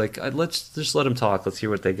guy who's like, let's just let him talk. Let's hear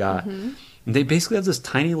what they got. And they basically have this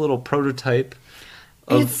tiny little prototype.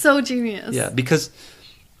 It's so genius. Yeah, because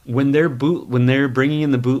when they're bringing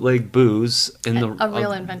in the bootleg booze in a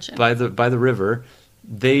real invention by the river,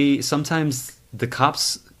 sometimes the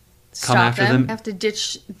cops come after them. Have to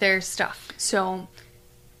ditch their stuff. So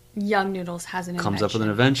Young Noodles has an Comes invention. up with an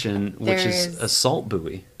invention, which is a salt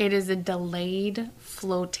buoy. It is a delayed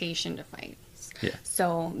flotation device. Yeah.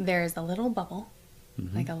 So there's a little bubble,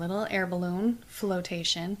 like a little air balloon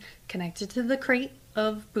flotation, connected to the crate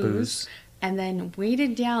of booze, and then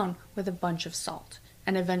weighted down with a bunch of salt.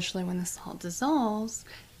 And eventually, when the salt dissolves,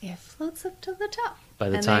 it floats up to the top. By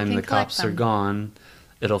the time the cops are gone,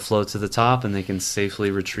 it'll float to the top and they can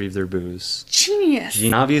safely retrieve their booze. Genius!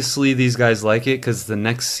 Obviously, these guys like it because the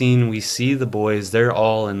next scene we see the boys, they're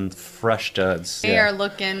all in fresh duds. They are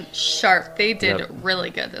looking sharp. They did really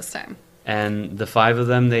good this time. And the 5 of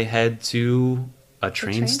them, they head to a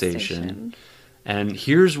train station. And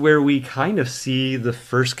here's where we kind of see the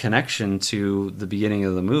first connection to the beginning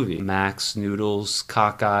of the movie. Max, Noodles,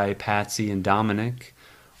 Cockeye, Patsy, and Dominic,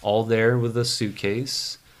 all there with a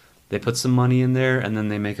suitcase. They put some money in there, and then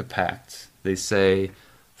they make a pact. They say,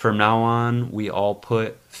 from now on, we all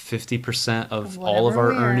put 50% of all of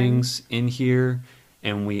our earnings in here,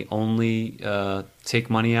 and we only take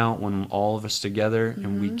money out when all of us together,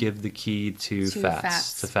 and we give the key to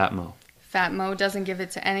Fat Mo. Fat Mo doesn't give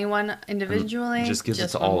it to anyone individually. Just gives it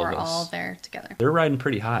to when all of we're us. all there together. They're riding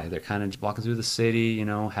pretty high. They're kind of walking through the city,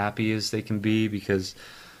 happy as they can be because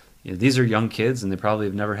these are young kids and they probably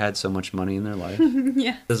have never had so much money in their life.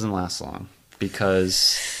 Yeah. It doesn't last long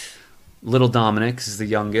because little Dominic is the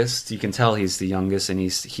youngest. You can tell he's the youngest and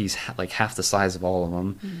he's like half the size of all of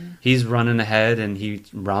them. He's running ahead and he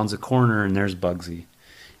rounds a corner and there's Bugsy.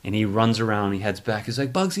 And he runs around, he heads back. He's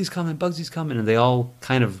like, Bugsy's coming. And they all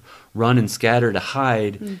kind of run and scatter to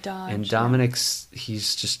hide. And Dominic's,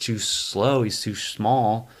 he's just too slow. He's too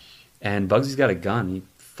small. And Bugsy's got a gun. He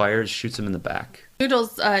fires, shoots him in the back.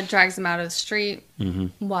 Noodles drags him out of the street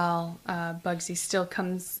while Bugsy still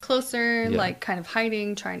comes closer, like kind of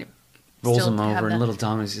hiding, trying to rolls him over. And little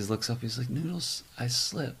Dominic just looks up. He's like, Noodles, I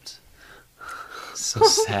slipped. So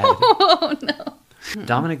sad. Oh, no.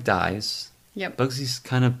 Dominic dies. Yep. Bugsy's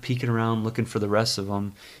kind of peeking around looking for the rest of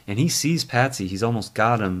them, and he sees Patsy. He's almost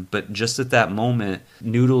got him, but just at that moment,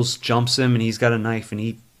 Noodles jumps him, and he's got a knife, and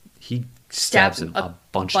he stabs him a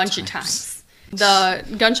bunch of times. The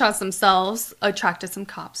gunshots themselves attracted some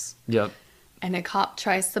cops. Yep. And a cop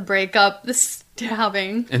tries to break up the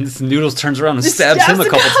stabbing. And this Noodles turns around and stabs him a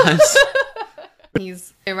couple times.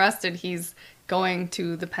 He's arrested. He's going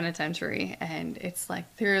to the penitentiary, and it's like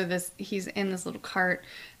he's in this little cart,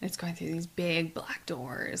 and it's going through these big black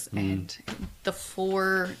doors, and the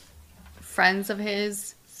 4 friends of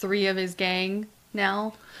his, 3 of his gang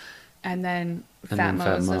now, and then Fat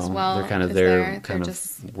Mo's as well. They're kind of there, kind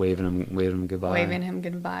of waving him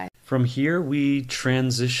goodbye. From here, we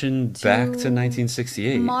transition back to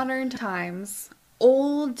 1968. Modern times.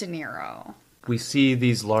 Old De Niro. We see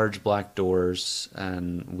these large black doors,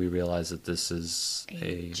 and we realize that this is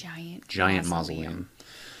a giant mausoleum.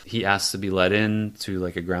 He asks to be let in to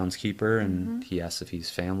like a groundskeeper, and he asks if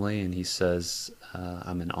he's family, and he says,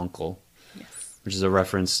 I'm an uncle. Yes. Which is a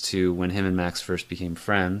reference to when him and Max first became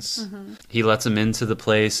friends. He lets him into the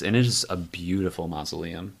place, and it is a beautiful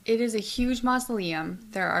mausoleum. It is a huge mausoleum.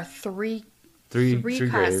 There are three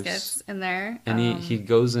caskets graves in there. And he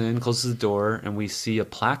goes in, closes the door, and we see a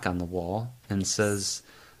plaque on the wall and says,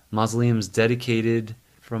 Mausoleum's dedicated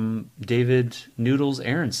from David Noodles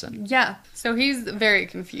Aaronson. Yeah, so he's very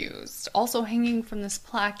confused. Also hanging from this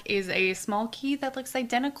plaque is a small key that looks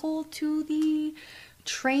identical to the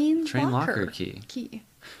train locker key.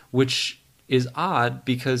 Which is odd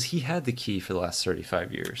because he had the key for the last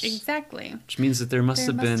 35 years. Exactly. Which means that there must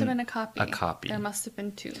have been a copy. There must have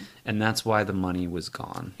been 2. And that's why the money was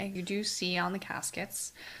gone. And you do see on the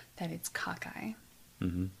caskets that it's Cockeye.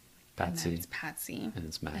 Patsy. And it's Patsy. And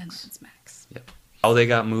it's Max. Yep. How they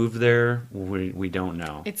got moved there, we don't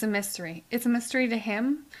know. It's a mystery. It's a mystery to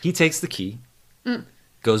him. He takes the key,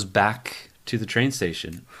 goes back to the train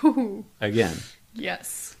station again.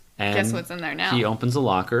 Yes. And guess what's in there now? He opens a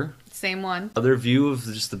locker. Same one. Other view of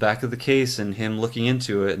just the back of the case and him looking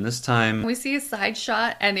into it, and this time we see a side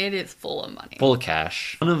shot, and it is full of money. Full of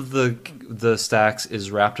cash. One of the stacks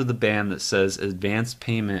is wrapped with a band that says advance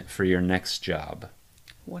payment for your next job.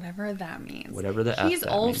 Whatever that means. Whatever the F that means. He's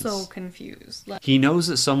also confused. He knows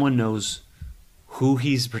that someone knows who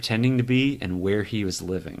he's pretending to be and where he was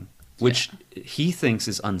living. which he thinks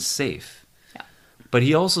is unsafe. Yeah. But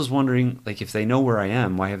he also is wondering, like, if they know where I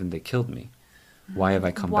am, why haven't they killed me? Why have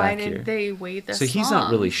I come back here? Why did they wait this long? So he's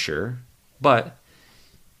not really sure, but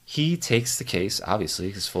he takes the case, obviously,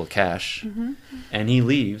 because it's full of cash, and he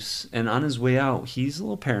leaves. And on his way out, he's a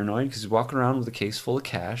little paranoid because he's walking around with a case full of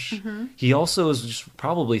cash. He also is just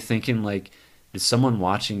probably thinking, like, is someone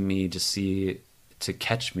watching me to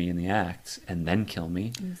catch me in the act and then kill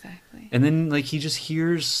me? Exactly. And then, like, he just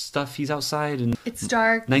hears stuff. He's outside in It's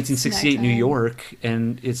dark. 1968 it's New nighttime. York,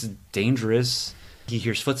 and it's dangerous. He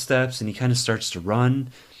hears footsteps, and he kind of starts to run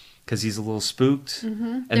because he's a little spooked.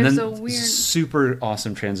 And There's then a weird... super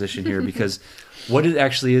awesome transition here because what it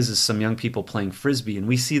actually is some young people playing Frisbee, and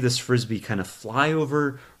we see this Frisbee kind of fly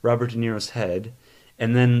over Robert De Niro's head,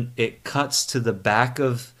 and then it cuts to the back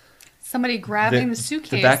of Somebody grabbing the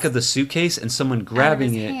suitcase. The back of the suitcase and someone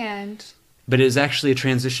grabbing it. Hand. But it is actually a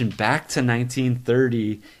transition back to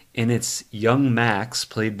 1930, and it's young Max,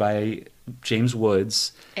 played by James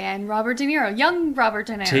Woods, And Robert De Niro, young Robert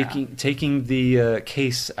De Niro. taking the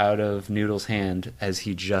case out of Noodles' hand as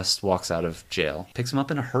he just walks out of jail. Picks him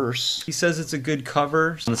up in a hearse. He says it's a good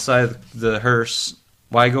cover. On the side of the hearse,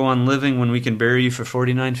 why go on living when we can bury you for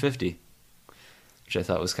 $49.50? Which I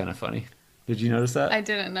thought was kind of funny. Did you notice that? I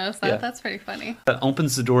didn't notice that. Yeah. That's pretty funny.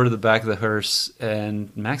 Opens the door to the back of the hearse,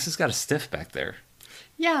 and Max has got a stiff back there.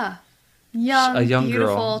 Yeah. A young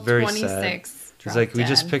beautiful, girl, very 26. sad. He's like, we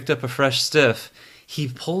just dead. picked up a fresh stiff. He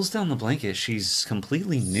pulls down the blanket. She's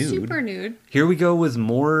completely nude. Super nude. Here we go with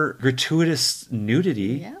more gratuitous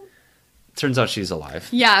nudity. Yeah. Turns out she's alive.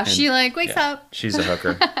 Yeah, And, she wakes up. She's a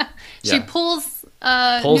hooker. She Yeah. pulls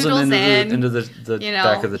Pulls him Noodles into the you know,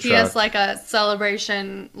 back of the he truck. has like a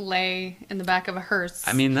celebration lay in the back of a hearse.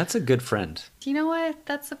 I mean, that's a good friend. You know what?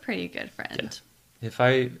 That's a pretty good friend. Yeah. If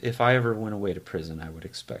I ever went away to prison, I would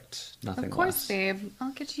expect nothing Of course, less. babe.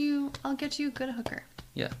 I'll get you a good hooker.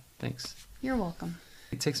 Yeah, thanks. You're welcome.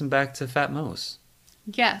 He takes him back to Fat Mo's.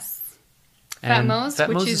 Yes. Fat And Mo's, Fat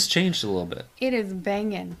which Mo's is has changed a little bit. it is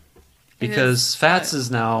banging. It Because is- Fats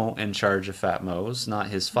is now in charge of Fat Mo's, not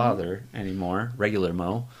his father anymore, regular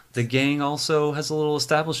Mo. The gang also has a little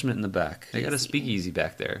establishment in the back. They got a speakeasy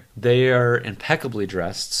back there. They are impeccably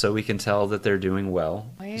dressed, so we can tell that they're doing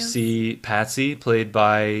well. We Yes. see Patsy, played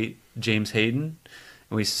by James Hayden.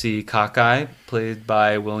 And we see Cockeye, played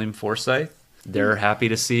by William Forsythe. They're happy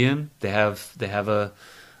to see him. They have a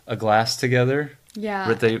glass together,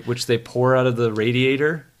 Yeah. which they pour out of the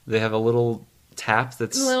radiator. They have a little tap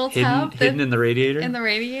that's hidden in the radiator. In the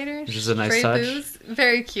radiator. Which is a nice Straight touch. booze.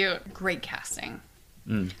 Very cute. Great casting.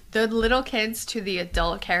 Mm. The little kids to the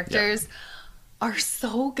adult characters are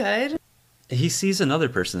so good. He sees another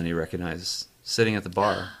person that he recognizes sitting at the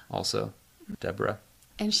bar also, Deborah.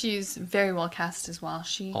 And she's very well cast as well.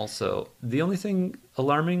 Also, the only thing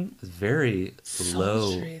alarming is very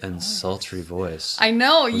low Sultry and voice. sultry voice. I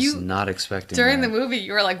know was you not expecting during that. the movie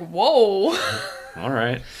you were like, "Whoa." All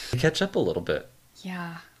right. Catch up a little bit.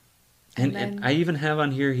 Yeah. And then- I even have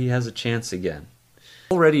on here he has a chance again.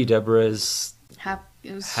 Already Deborah is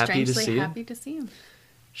It was Happy to strangely see him. happy to see him.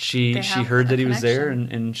 she They have heard a that he was there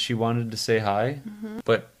connection. and she wanted to say hi.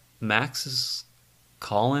 But Max is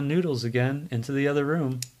calling Noodles again into the other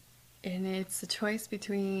room. And it's a choice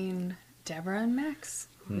between Deborah and Max.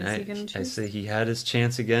 Who's he gonna I choose? say he had his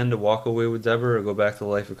chance again to walk away with Deborah or go back to the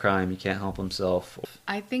life of crime. He can't help himself.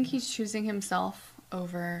 I think he's choosing himself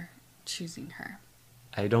over choosing her.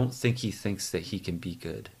 I don't think he thinks that he can be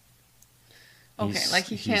good. Okay, He's- like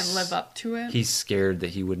he can't he's- live up to it. He's scared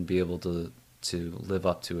that he wouldn't be able to live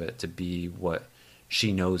up to it, to be what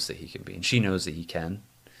she knows that he can be. And she knows that he can.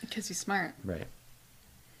 Because he's smart. Right.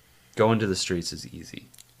 Going to the streets is easy.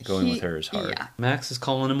 Going with her is hard. Yeah. Max is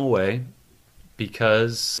calling him away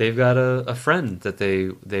because they've got a friend that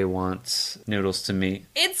they want Noodles to meet.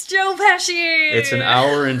 It's Joe Pesci! It's an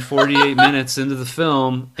hour and 48 minutes into the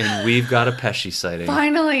film, and we've got a Pesci sighting.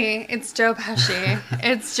 Finally, it's Joe Pesci.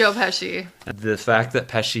 It's Joe Pesci. The fact that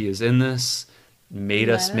Pesci is in this made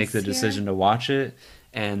us Let make us the see decision it. to watch it.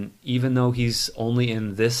 And even though he's only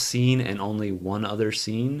in this scene and only one other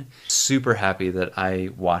scene, super happy that I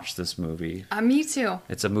watched this movie. Me too.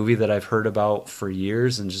 It's a movie that I've heard about for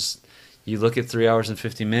years, and just you look at 3 hours and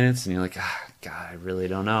 50 minutes and you're like, God, I really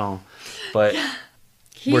don't know. But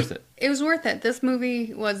worth it. It was worth it. This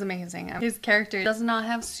movie was amazing. His character does not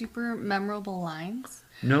have super memorable lines.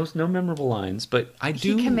 No memorable lines, but I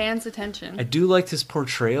do He commands attention. I do like his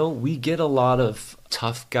portrayal. We get a lot of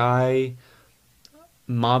tough guy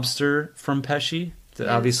mobster from Pesci,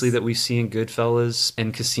 obviously that we see in Goodfellas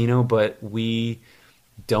and Casino, but we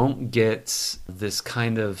don't get this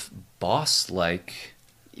kind of boss-like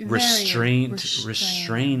Very restrained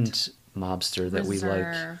mobster that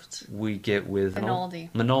reserved. we get with Minoldi.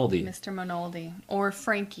 Mr. Minoldi. Or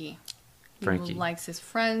Frankie. Frankie. Who likes his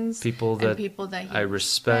friends. People and that people that he I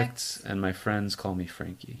respect, respects. and my friends call me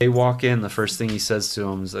Frankie. They walk in, the first thing he says to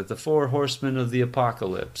them is like, the 4 horsemen of the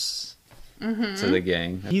apocalypse to the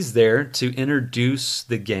gang. He's there to introduce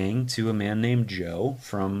the gang to a man named Joe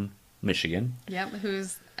from Michigan. Yep,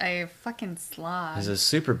 who's a fucking slob. He's a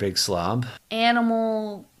super big slob.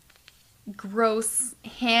 Animal, gross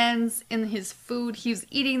hands in his food. He was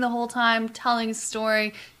eating the whole time, telling a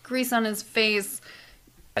story, grease on his face.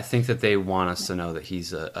 I think that they want us to know that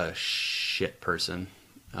he's a shit person.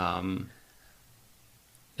 And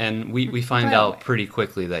we find Right out away. pretty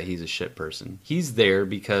quickly that he's a shit person. He's there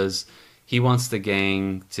because he wants the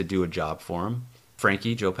gang to do a job for him.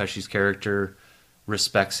 Frankie, Joe Pesci's character,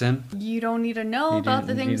 respects him. You don't need to know You about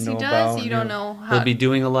the didn't things need he to know does. about- You don't know how. He'll be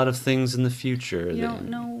doing a lot of things in the future. You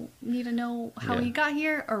don't need to know how he got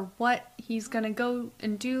here or what he's gonna go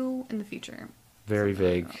and do in the future. Very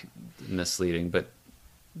vague, misleading, but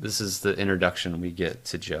this is the introduction we get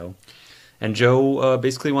to Joe. And Joe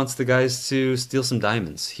basically wants the guys to steal some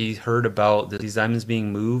diamonds. He heard about these diamonds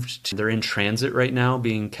being moved. They're in transit right now,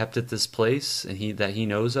 being kept at this place and that he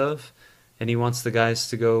knows of. And he wants the guys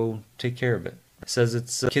to go take care of it. Says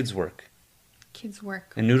it's kids' work. Kids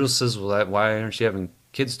work. And Noodles says, well, why aren't you having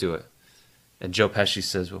kids do it? And Joe Pesci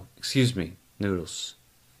says, well, excuse me, Noodles.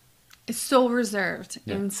 It's so reserved.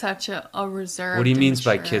 Yeah. In such a reserved. What he and means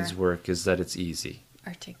by mature, kids' work is that it's easy.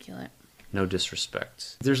 articulate. No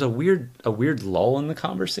disrespect. There's a weird lull in the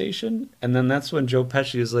conversation, and then that's when Joe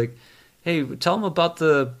Pesci is like, hey, tell him about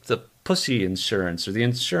the pussy insurance, or the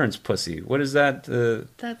insurance pussy. What is that?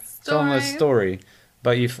 That's Tell him a story. story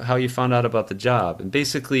about how you found out about the job. And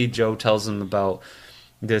basically Joe tells him about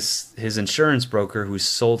his insurance broker who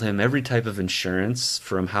sold him every type of insurance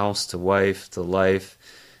from house to wife to life.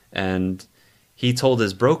 And he told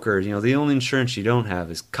his broker, the only insurance you don't have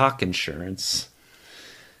is cock insurance.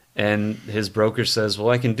 And his broker says, well,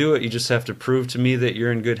 I can do it. You just have to prove to me that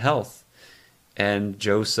you're in good health. And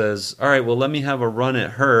Joe says, all right, well, let me have a run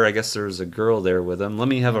at her. I guess there was a girl there with him. Let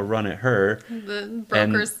me have a run at her. The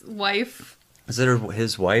broker's wife. Is it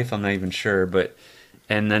his wife? I'm not even sure.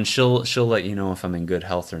 And then she'll let you know if I'm in good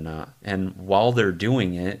health or not. And while they're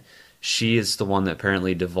doing it, she is the one that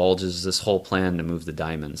apparently divulges this whole plan to move the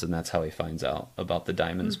diamonds. And that's how he finds out about the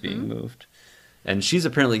diamonds being moved. And she's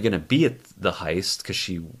apparently going to be at the heist because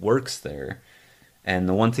she works there. And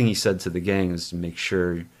the one thing he said to the gang is to make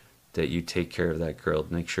sure that you take care of that girl.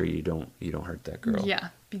 Make sure you don't hurt that girl. Yeah,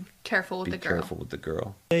 be careful with the girl. Be careful with the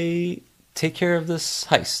girl. They take care of this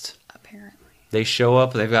heist. Apparently. They show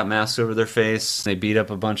up. They've got masks over their face. They beat up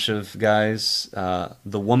a bunch of guys. The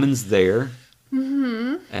woman's there.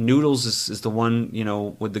 Mm-hmm. And Noodles is the one,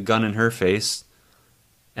 with the gun in her face.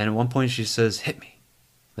 And at one point she says, hit me.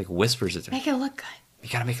 Like whispers it to her. Make it look good. You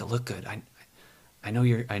gotta make it look good. I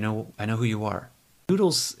know who you are.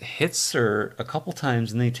 Noodles hits her a couple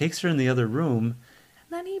times, and then he takes her in the other room.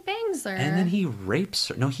 And then he bangs her. And then he rapes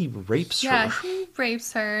her. No, he rapes her. Yeah, he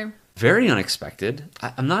rapes her. Very unexpected.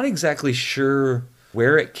 I'm not exactly sure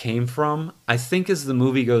where it came from. I think as the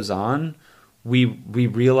movie goes on, we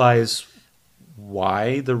realize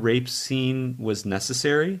why the rape scene was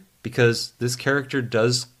necessary, because this character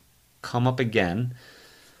does come up again.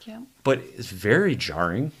 Yeah. But it's very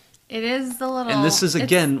jarring. It is a little... And this is,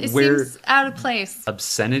 again, it where... seems out of place.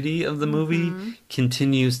 Obscenity of the movie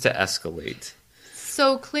continues to escalate.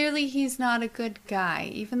 So clearly he's not a good guy,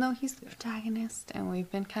 even though he's the protagonist, and we've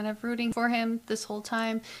been kind of rooting for him this whole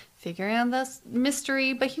time, figuring out this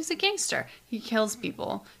mystery, but he's a gangster. He kills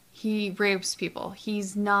people. He rapes people.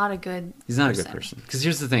 He's not a good He's not a good person. Because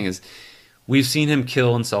here's the thing is, we've seen him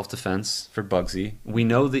kill in self-defense for Bugsy. We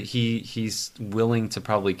know that he's willing to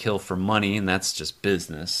probably kill for money, and that's just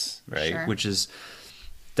business, right? Sure. Which is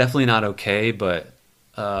definitely not okay, but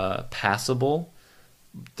passable.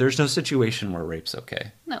 There's no situation where rape's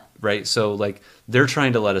okay. No. Right? So, they're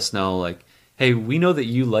trying to let us know, hey, we know that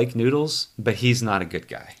you like Noodles, but he's not a good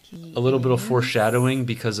guy. A little bit of foreshadowing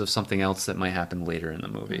because of something else that might happen later in the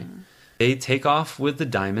movie. They take off with the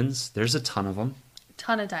diamonds. There's a ton of them.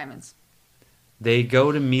 Ton of diamonds. They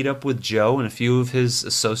go to meet up with Joe and a few of his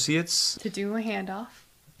associates. To do a handoff.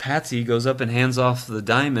 Patsy goes up and hands off the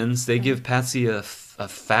diamonds. They give Patsy a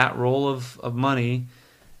fat roll of money,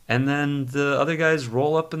 And then the other guys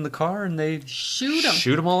roll up in the car and they Shoot him.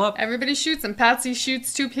 Shoot them all up. Everybody shoots him. Patsy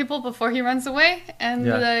shoots 2 people before he runs away, and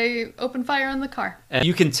they open fire on the car. And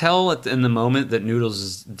you can tell in the moment that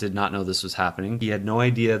Noodles did not know this was happening. He had no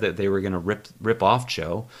idea that they were going to rip off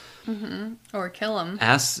Joe. Mm-hmm. Or kill him.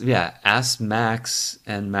 Ask Max,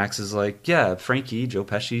 and Max is like, yeah, Frankie, Joe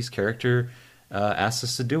Pesci's character, asked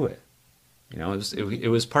us to do it. You know, it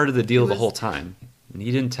was part of the deal the whole time. And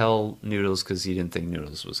he didn't tell Noodles because he didn't think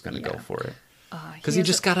Noodles was going to go for it. Because he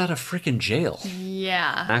just got out of freaking jail.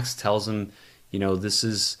 Yeah. Max tells him, you know, this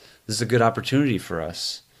is a good opportunity for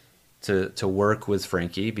us to work with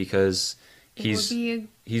Frankie because he's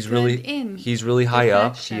really high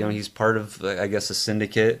up. You know, he's part of, I guess, a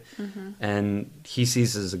syndicate, and he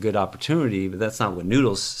sees it as a good opportunity. But that's not what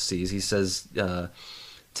Noodles sees. He says,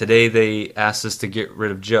 today they asked us to get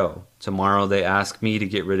rid of Joe. Tomorrow they ask me to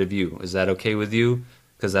get rid of you. Is that okay with you?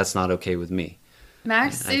 Because that's not okay with me.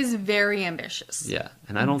 Max is very ambitious. Yeah,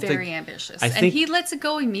 and I don't think... Very ambitious. And he lets it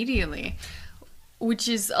go immediately, which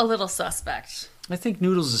is a little suspect. I think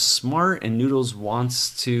Noodles is smart, and Noodles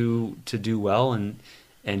wants to do well, and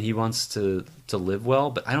he wants to live well,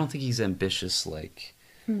 but I don't think he's ambitious like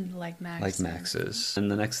Max is. And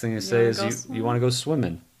the next thing they say is, you want to go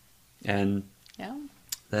swimming. And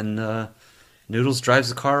then Noodles drives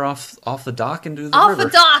the car off the dock into the river. Off the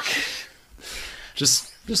dock!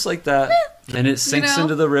 Just like that. And it sinks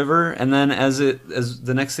into the river, and then as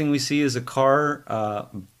the next thing we see is a car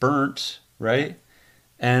burnt, right?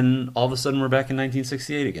 And all of a sudden we're back in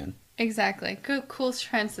 1968 again. Exactly. Good, cool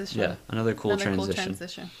transition. Yeah, another cool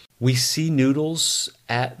transition. We see Noodles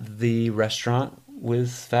at the restaurant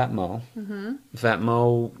with Fat Mo. Mm-hmm. Fat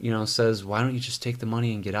Mo, says, "Why don't you just take the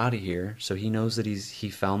money and get out of here?" So he knows that he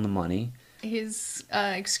found the money. His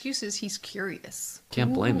excuse is he's curious.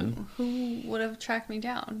 Can't blame him. Who would have tracked me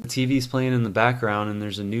down? The TV's playing in the background, and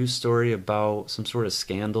there's a news story about some sort of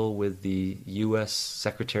scandal with the U.S.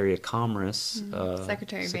 Secretary of Commerce,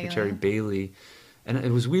 Secretary Bailey. And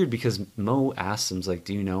it was weird because Mo asked him, like,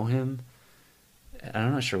 "Do you know him?" And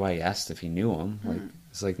I'm not sure why he asked if he knew him. Like,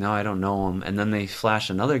 it's like, "No, I don't know him." And then they flash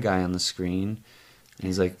another guy on the screen, and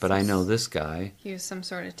he's like, "But I know this guy." He was some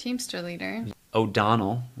sort of Teamster leader.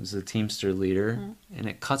 O'Donnell is the Teamster leader, and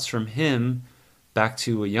it cuts from him back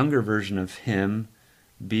to a younger version of him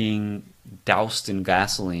being doused in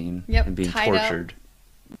gasoline and being tortured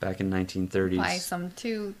back in 1930s. By some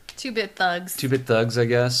two-bit thugs. Two-bit thugs, I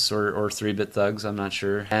guess, or three-bit thugs, I'm not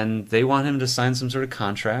sure. And they want him to sign some sort of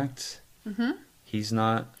contract. Mm-hmm. He's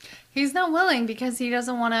not willing because he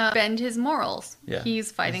doesn't want to bend his morals. Yeah.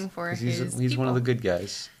 He's fighting for his He's one of the good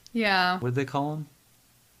guys. Yeah. What did they call him?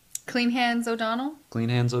 Clean Hands O'Donnell? Clean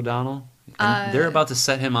Hands O'Donnell. And they're about to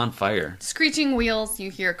set him on fire. Screeching wheels,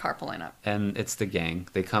 you hear a car pulling up. And it's the gang.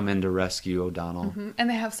 They come in to rescue O'Donnell. Mm-hmm. And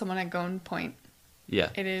they have someone at gunpoint. Yeah.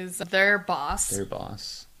 It is their boss.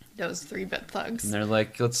 Those three-bit thugs. And they're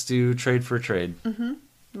like, let's do trade for trade. Mm-hmm.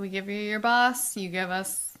 We give you your boss, you give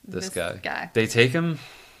us this guy. They take him,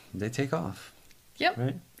 they take off. Yep.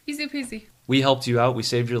 Right? Easy peasy. We helped you out, we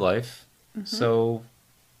saved your life, so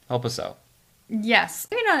help us out. Yes.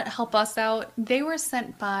 They did not help us out. They were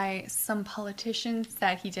sent by some politicians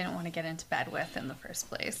that he didn't want to get into bed with in the first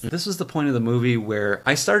place. This was the point of the movie where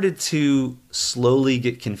I started to slowly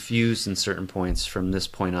get confused in certain points from this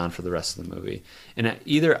point on for the rest of the movie. And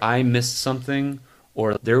either I missed something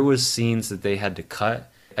or there was scenes that they had to cut.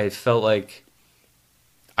 I felt like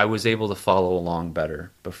I was able to follow along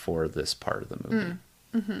better before this part of the movie.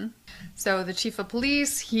 Mm-hmm. So the chief of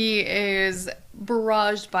police, he is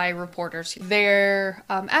barraged by reporters. They're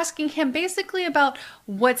asking him basically about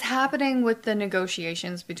what's happening with the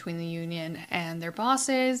negotiations between the union and their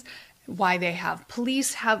bosses, why they have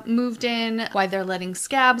police have moved in, why they're letting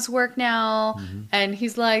scabs work now. Mm-hmm. And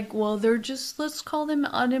he's like, well, they're just, let's call them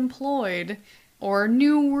unemployed or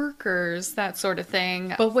new workers, that sort of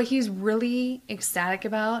thing. But what he's really ecstatic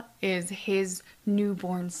about is his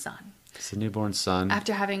newborn son. It's a newborn son.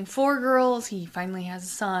 After having 4 girls, he finally has a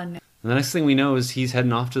son. And the next thing we know is he's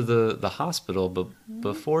heading off to the hospital, but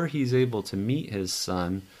before he's able to meet his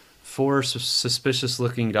son, 4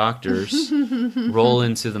 suspicious-looking doctors roll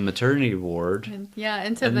into the maternity ward. Into the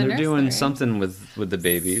nursery. And they're doing something with the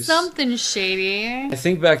babies. Something shady. I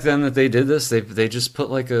think back then that they did this, they just put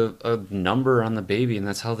like a number on the baby, and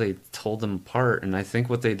that's how they told them apart. And I think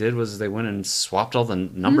what they did was they went and swapped all the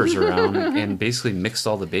numbers around and basically mixed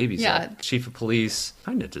all the babies up. Chief of police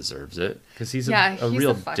kind of deserves it, because he's a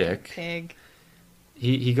real dick. Pig.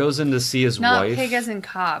 He goes in to see his Not wife. Not pig as in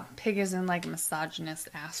cob. Pig as in like misogynist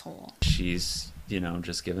asshole. She's,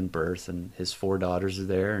 just given birth, and his 4 daughters are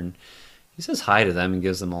there, and he says hi to them and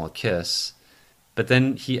gives them all a kiss. But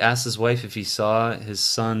then he asks his wife if he saw his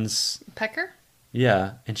son's... Pecker?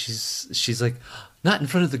 Yeah, and she's like, not in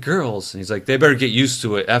front of the girls. And he's like, they better get used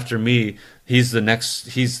to it. After me, he's the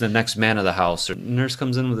next man of the house. The nurse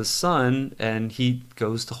comes in with his son, and he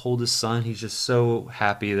goes to hold his son. He's just so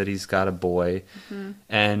happy that he's got a boy. Mm-hmm.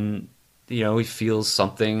 And, you know, he feels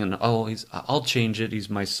something, and I'll change it. He's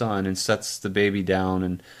my son, and sets the baby down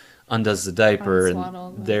and undoes the diaper,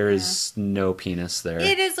 and there is no penis there.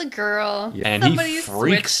 It is a girl. Yeah. And he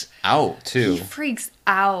freaks out, too. He freaks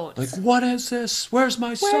out. Like, what is this? Where's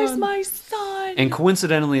my son? Where's my son? And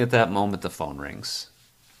coincidentally, at that moment, the phone rings.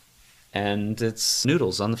 And it's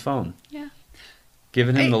Noodles on the phone. Yeah.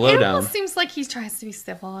 Giving him the lowdown. It almost seems like he tries to be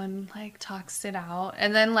civil and, like, talks it out.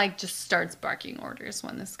 And then, like, just starts barking orders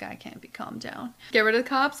when this guy can't be calmed down. Get rid of the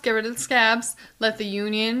cops. Get rid of the scabs. Let the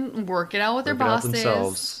union work it out with their bosses.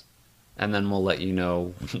 Themselves. And then we'll let you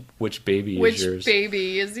know which baby is yours. Which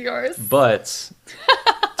baby is yours. But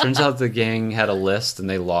turns out the gang had a list, and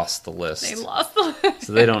they lost the list.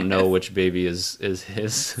 So they don't know which baby is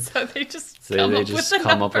his. So they just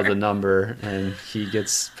come up with a number, and he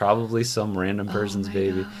gets probably some random person's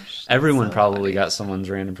baby. Everyone probably got someone's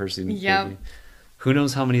random person's baby. Who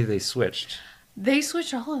knows how many they switched? They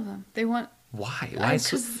switched all of them. They want... Why?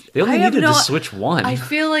 They only needed to switch one. I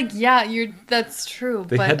feel like, that's true.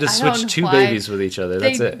 They had to switch two babies with each other.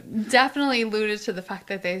 That's it. They definitely alluded to the fact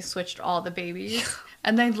that they switched all the babies.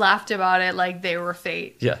 And they laughed about it like they were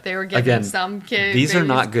fate. Yeah. They were giving some kids these are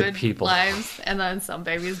not good people. lives, and then some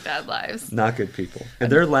babies bad lives. Not good people.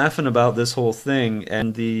 And they're laughing about this whole thing,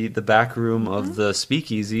 and the back room of the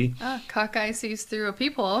speakeasy. Cockeye sees through a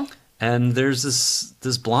peephole. And there's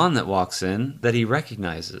this blonde that walks in that he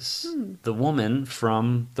recognizes. The woman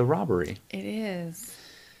from the robbery. It is.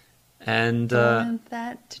 And the one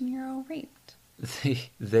that De Niro raped.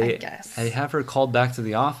 They I guess. I have her called back to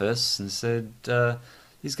the office and said,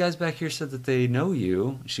 these guys back here said that they know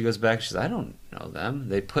you. She goes back, she says, I don't know them.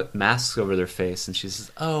 They put masks over their face, and she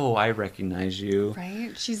says, oh, I recognize you.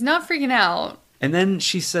 Right? She's not freaking out. And then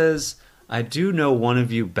she says, I do know one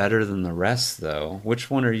of you better than the rest, though. Which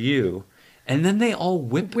one are you? And then they all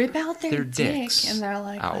whip out their dicks, and they're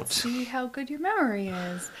like, let's see how good your memory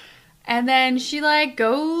is. And then she, like,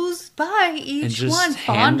 goes by each one,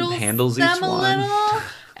 handles them each a little,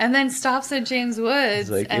 and then stops at James Woods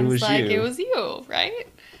and is like, it was you, right?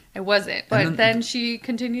 It wasn't. But then she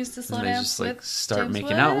continues to slow down. They just, start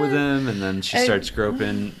making out with him, and then she starts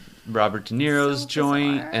groping Robert De Niro's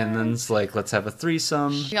joint, and then it's like, let's have a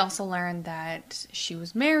threesome. She also learned that she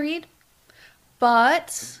was married,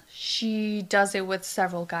 but she does it with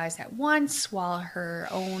several guys at once while her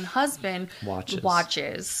own husband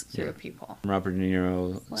watches through people. Robert De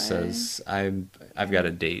Niro says, I've got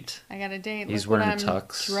a date. I got a date. He's wearing a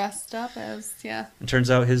tux. Dressed up as, It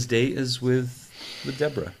turns out his date is with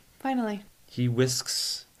Deborah. Finally. He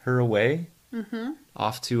whisks her away. Mm-hmm.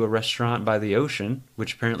 Off to a restaurant by the ocean,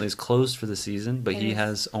 which apparently is closed for the season, but he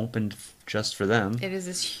has opened just for them. It is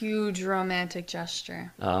this huge romantic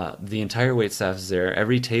gesture. The entire waitstaff is there.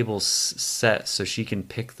 Every table's set so she can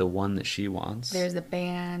pick the one that she wants. There's a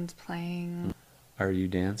band playing. Are you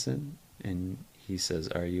dancing? And he says,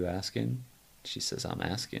 are you asking? She says, I'm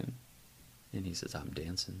asking. And he says, I'm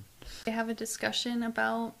dancing. They have a discussion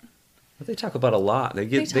about... They talk about a lot. They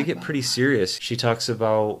get pretty serious. She talks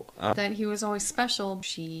about... that he was always special.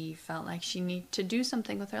 She felt like she needed to do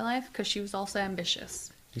something with her life because she was also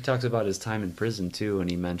ambitious. He talks about his time in prison, too, and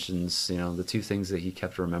he mentions, the two things that he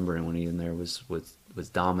kept remembering when he was in there was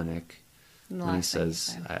Dominic. And he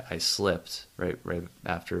says, I slipped right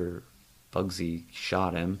after Bugsy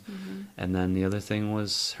shot him. Mm-hmm. And then the other thing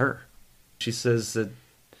was her. She says that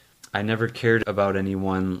I never cared about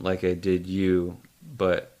anyone like I did you,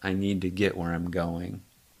 but I need to get where I'm going,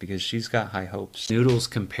 because she's got high hopes. Noodles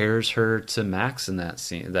compares her to Max in that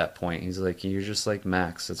scene. At that point, he's like, "You're just like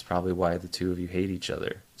Max. That's probably why the two of you hate each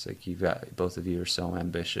other. It's like both of you are so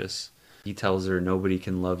ambitious." He tells her, "Nobody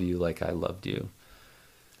can love you like I loved you."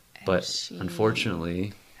 And but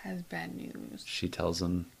unfortunately, has bad news. She tells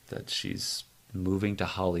him that she's moving to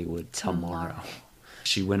Hollywood tomorrow.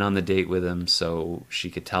 She went on the date with him so she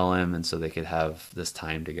could tell him, and so they could have this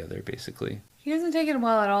time together, basically. He doesn't take it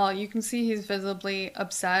well at all. You can see he's visibly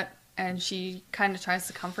upset, and she kind of tries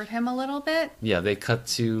to comfort him a little bit. Yeah, they cut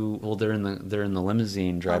to they're in the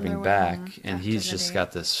limousine driving back, and he's just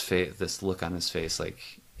got this look on his face like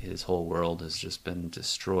his whole world has just been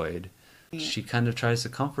destroyed. Yeah. She kind of tries to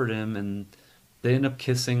comfort him, and they end up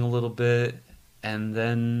kissing a little bit, and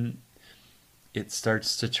then it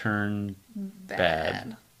starts to turn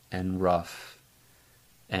bad and rough,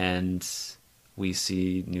 and we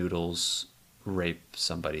see Noodles rape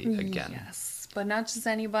somebody again. Yes. But not just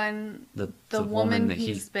anyone. The woman that he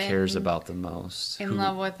he's been cares about the most. in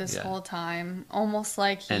love with this whole time. Almost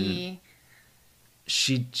like he...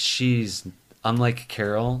 And she's... Unlike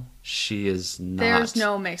Carol, she is not... There's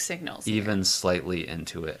no mixed signals even here. Slightly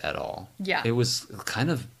into it at all. Yeah. It was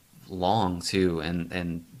kind of long, too,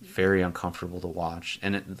 and very uncomfortable to watch.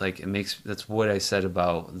 And it makes... That's what I said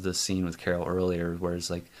about the scene with Carol earlier, where it's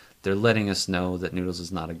like, they're letting us know that Noodles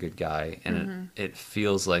is not a good guy, and it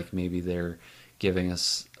feels like maybe they're giving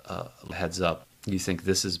us a heads up. You think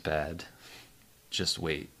this is bad, just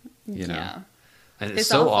wait, you know? Yeah. And it's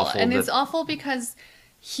so awful. And it's awful because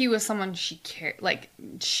he was someone she cared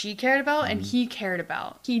about, and he cared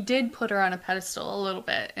about. He did put her on a pedestal a little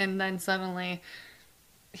bit, and then suddenly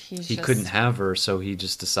he couldn't have her, so he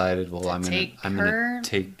just decided, well, I'm gonna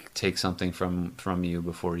take something from you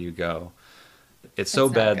before you go. It's so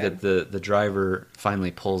bad that the driver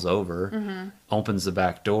finally pulls over, opens the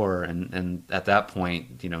back door, and at that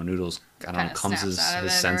point, Noodles comes to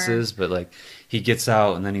his senses, but like he gets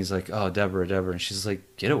out, and then he's like, "Oh, Deborah," and she's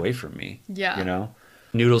like, "Get away from me!" Yeah,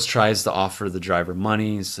 Noodles tries to offer the driver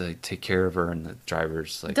money, he's like, "Take care of her," and the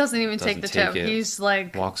driver's like, doesn't even take the tip. He's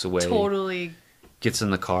like, walks away, totally gets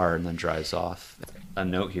in the car, and then drives off. A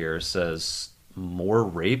note here says, "More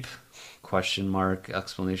rape?" ?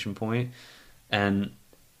 Exclamation point. And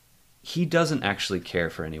he doesn't actually care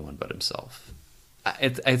for anyone but himself.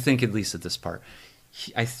 I think, at least at this part,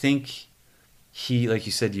 I think he, like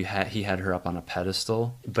you said, he had her up on a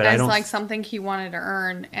pedestal, but I don't like something he wanted to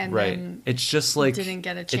earn, and then it's just like didn't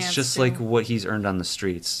get a chance. It's just like what he's earned on the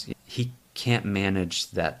streets. He can't manage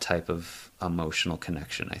that type of emotional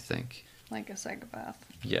connection, I think. Like a psychopath.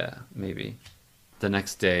 Yeah, maybe. The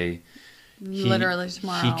next day, literally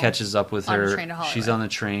tomorrow, he catches up with her. She's on the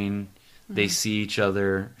train. They see each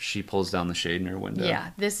other. She pulls down the shade in her window.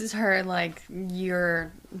 Yeah, this is her, like,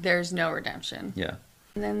 there's no redemption. Yeah.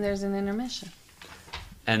 And then there's an intermission.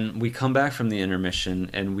 And we come back from the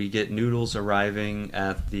intermission, and we get Noodles arriving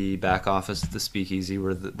at the back office at the Speakeasy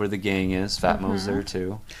where the gang is. Fat Mo's there,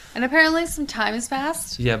 too. And apparently some time has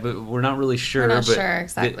passed. Yeah, but we're not really sure. We're not sure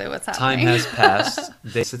exactly what's happening. Time has passed.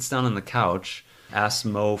 They sits down on the couch, asks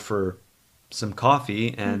Mo for some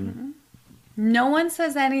coffee, and... No one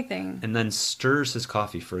says anything. And then stirs his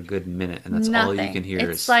coffee for a good minute, and that's all you can hear.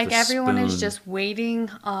 It's like everyone is just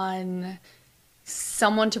waiting on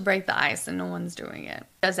someone to break the ice, and no one's doing it.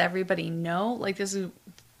 Does everybody know? Like, this is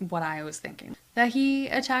what I was thinking. That he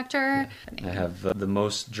attacked her? Yeah. I have the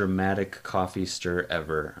most dramatic coffee stir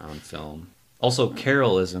ever on film. Also,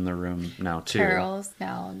 Carol is in the room now, too. Carol is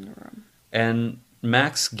now in the room. And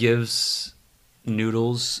Max gives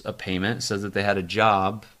Noodles a payment, says that they had a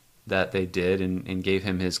job that they did, and gave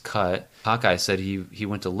him his cut. Hawkeye said he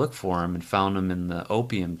went to look for him and found him in the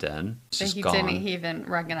opium den. He didn't even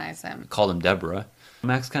recognize him. Called him Deborah.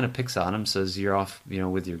 Max kind of picks on him, says, "You're off,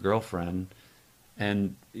 with your girlfriend."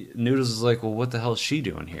 And Noodles is like, "Well, what the hell is she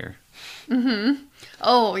doing here?"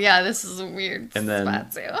 Oh, yeah, this is a weird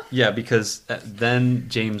spot too. Yeah, because then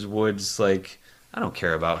James Woods like, "I don't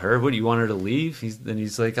care about her. What, do you want her to leave?"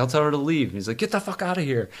 He's like, "I'll tell her to leave." And he's like, "Get the fuck out of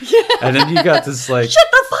here." Yeah. And then you got this like, "Shut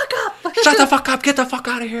the fuck up! Shut the fuck up! Get the fuck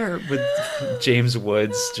out of here!" With James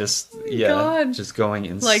Woods just just going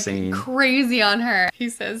insane, like crazy on her. He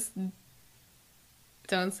says,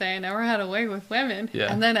 "Don't say I never had a way with women."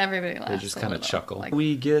 Yeah. And then everybody laughs. They just kind of chuckle. Like,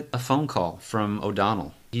 we get a phone call from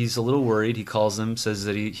O'Donnell. He's a little worried. He calls them, says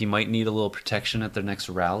that he might need a little protection at their next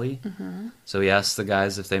rally. So he asks the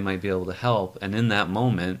guys if they might be able to help. And in that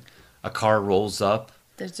moment, a car rolls up.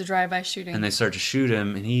 There's a drive-by shooting. And they start to shoot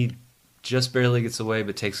him, and he just barely gets away,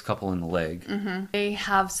 but takes a couple in the leg. They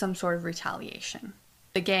have some sort of retaliation.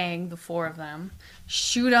 The gang, the four of them,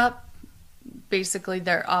 shoot up basically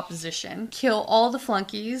their opposition, kill all the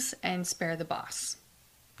flunkies, and spare the boss.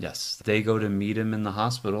 Yes. They go to meet him in the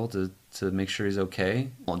hospital to make sure he's okay.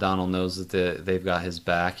 O'Donnell knows that they've got his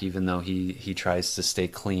back, even though he tries to stay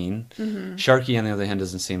clean. Sharky, on the other hand,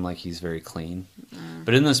 doesn't seem like he's very clean.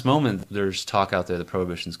 But in this moment, there's talk out there that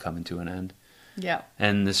Prohibition's coming to an end. Yeah.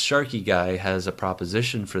 And this Sharky guy has a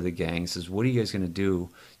proposition for the gang. He says, "What are you guys going to do?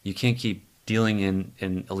 You can't keep dealing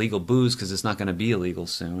in illegal booze because it's not going to be illegal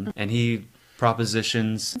soon." And he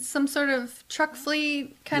propositions some sort of truck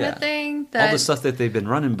fleet kind of thing. That all the stuff that they've been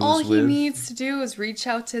running booze with. All he needs to do is reach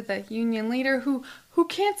out to the union leader who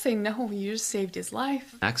can't say no. You just saved his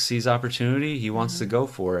life. Max sees opportunity. He wants to go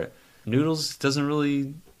for it. Noodles doesn't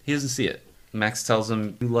see it. Max tells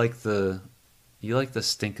him, You like the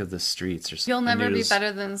stink of the streets," or something. "You'll never be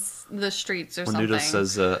better than the streets," or something. Noodles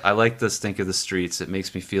says, "I like the stink of the streets. It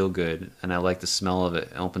makes me feel good, and I like the smell of it.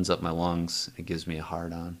 It opens up my lungs. It gives me a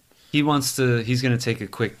hard-on." He's going to take a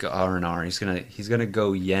quick R&R. He's going to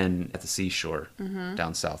go yen at the seashore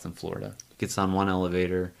down south in Florida. Gets on one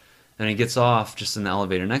elevator, then he gets off just in the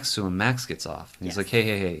elevator next to him. Max gets off. And he's like,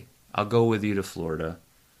 hey, I'll go with you to Florida.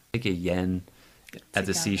 Take a yen at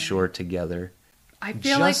the seashore together. I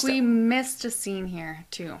feel like we missed a scene here,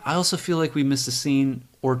 too. I also feel like we missed a scene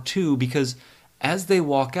or two because as they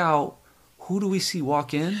walk out, who do we see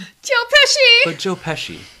walk in? Joe Pesci! But Joe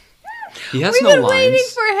Pesci. He has We've no been lines. waiting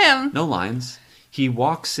for him. No lines. He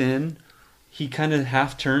walks in. He kind of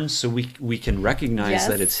half turns so we can recognize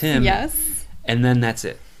that it's him. Yes. And then that's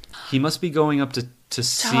it. He must be going up to Talk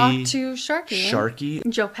see to Sharky.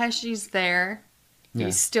 Joe Pesci's there. Yeah.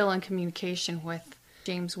 He's still in communication with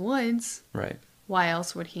James Woods. Right. Why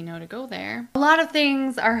else would he know to go there? A lot of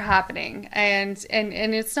things are happening, and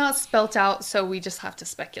it's not spelt out, so we just have to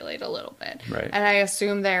speculate a little bit. Right. And I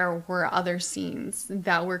assume there were other scenes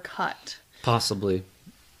that were cut. Possibly.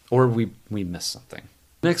 Or we missed something.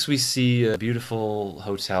 Next, we see a beautiful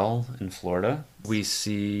hotel in Florida. We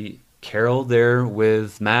see Carol there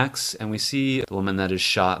with Max, and we see the woman that is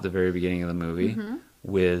shot at the very beginning of the movie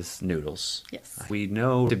with Noodles. Yes. We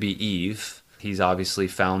know to be Eve. He's obviously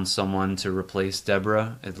found someone to replace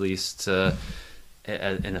Deborah, at least in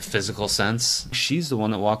a physical sense. She's the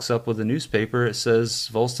one that walks up with a newspaper. It says,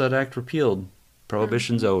 Volstead Act repealed.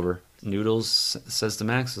 Prohibition's over. Noodles says to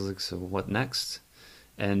Max, like, so what next?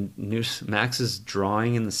 And Max is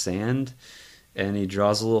drawing in the sand, and he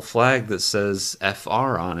draws a little flag that says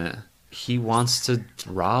FR on it. He wants to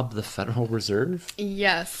rob the Federal Reserve?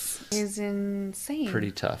 Yes. He's insane.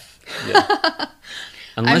 Pretty tough. Yeah.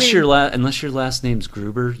 Unless your last name's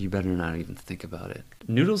Gruber, you better not even think about it.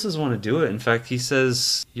 Noodles doesn't want to do it. In fact, he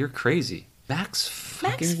says, you're crazy. Max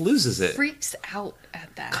fucking loses it. Freaks out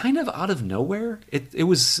at that. Kind of out of nowhere. It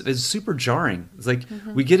was super jarring. It's like,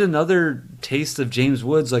 we get another taste of James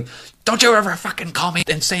Woods, like, don't you ever fucking call me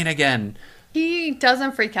insane again. He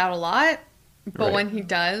doesn't freak out a lot, but when he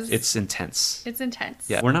does... It's intense. It's intense.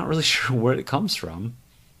 Yeah, we're not really sure where it comes from.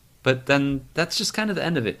 But then that's just kind of the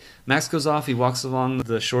end of it. Max goes off. He walks along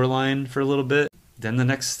the shoreline for a little bit. Then the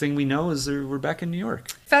next thing we know is we're back in New York.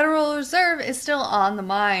 Federal Reserve is still on the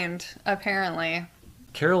mind, apparently.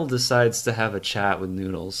 Carol decides to have a chat with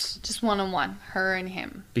Noodles. Just one-on-one, her and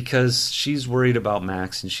him. Because she's worried about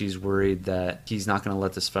Max, and she's worried that he's not going to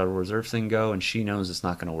let this Federal Reserve thing go, and she knows it's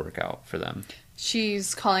not going to work out for them.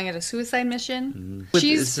 She's calling it a suicide mission. Mm-hmm.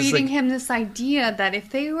 She's feeding him this idea that if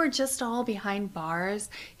they were just all behind bars,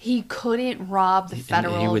 he couldn't rob the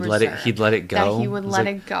Federal Reserve. He'd let it go. That he would let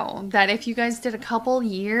it go. That if you guys did a couple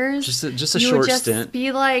years, just a you short would just stint,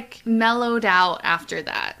 be like mellowed out after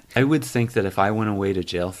that. I would think that if I went away to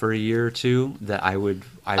jail for a year or two, that I would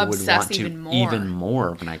want to even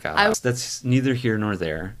more when I got out. That's neither here nor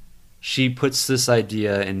there. She puts this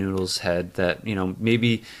idea in Noodles' head that,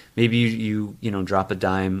 maybe you drop a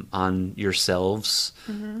dime on yourselves,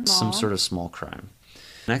 some sort of small crime.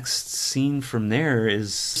 Next scene from there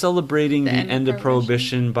is celebrating the end of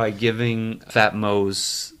Prohibition by giving Fat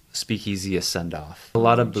Moe's speakeasy a send-off. A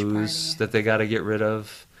lot of booze that they got to get rid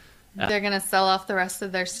of. They're going to sell off the rest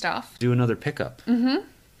of their stuff. Do another pickup.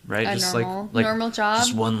 Right? Just normal job.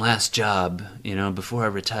 Just one last job, before I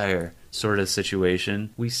retire. Sort of situation.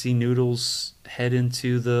 We see Noodles head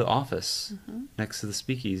into the office next to the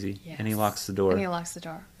speakeasy, and he locks the door.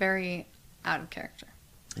 Very out of character.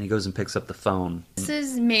 And he goes and picks up the phone. This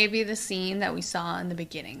is maybe the scene that we saw in the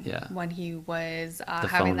beginning, when he was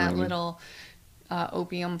having that little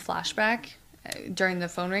opium flashback during the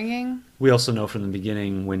phone ringing. We also know from the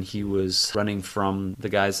beginning when he was running from the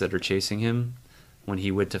guys that are chasing him, when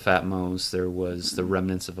he went to Fat Moe's, there was the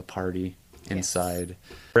remnants of a party inside.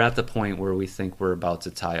 We're at the point where we think we're about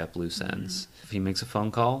to tie up loose ends. If he makes a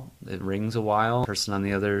phone call, it rings a while. The person on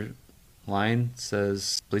the other line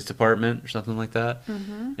says police department or something like that.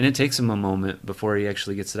 And it takes him a moment before he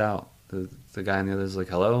actually gets it out. The guy on the other is like,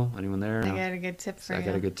 hello, anyone there? I got a good tip for you. I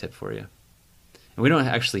got a good tip for you. And we don't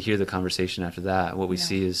actually hear the conversation after that. What we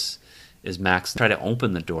see is Max try to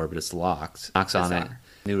open the door, but it's locked. Knocks on it.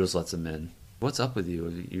 Noodles lets him in. What's up with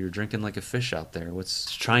you? You're drinking like a fish out there.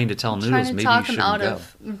 What's trying to tell Noodles maybe you shouldn't go? Trying to talk him out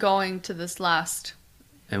of going to this last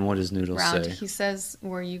And what does Noodles round. say? He says,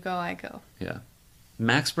 where you go, I go. Yeah.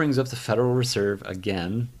 Max brings up the Federal Reserve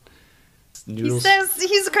again. Noodles, he says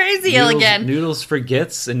he's crazy again. Noodles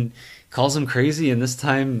forgets and calls him crazy, and this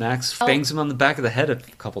time Max bangs him on the back of the head a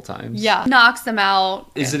couple times. Yeah. Knocks him out.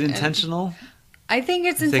 Is it intentional? I think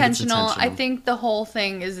it's intentional. I think the whole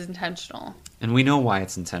thing is intentional. And we know why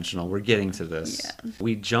it's intentional. We're getting to this. Yeah.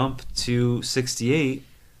 We jump to 68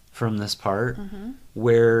 from this part,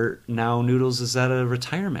 where now Noodles is at a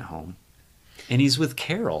retirement home. And he's with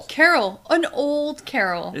Carol. Carol, an old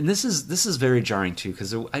Carol. And this is very jarring too,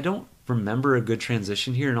 because I don't remember a good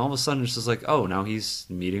transition here, and all of a sudden it's just like, oh, now he's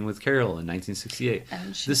meeting with Carol in 1968.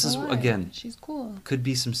 And she's this alive. is again, she's cool. Could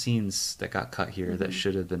be some scenes that got cut here that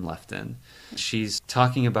should have been left in. She's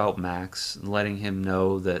talking about Max, letting him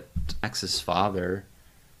know that Max's father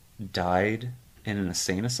died in an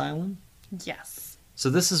insane asylum. Yes. So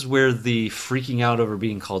this is where the freaking out over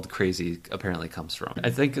being called crazy apparently comes from. I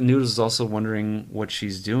think Noodles is also wondering what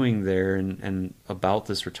she's doing there and about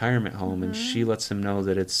this retirement home, and she lets him know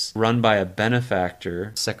that it's run by a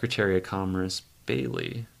benefactor, Secretary of Commerce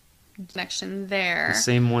Bailey. Connection there. The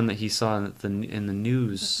same one that he saw in the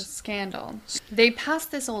news. It's a scandal. They pass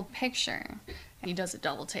this old picture. He does a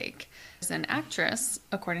double take. There's an actress,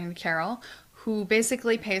 according to Carol, who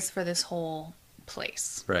basically pays for this whole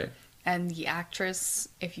place. Right. And the actress,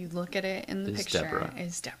 if you look at it in the picture,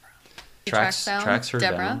 is Deborah. Tracks her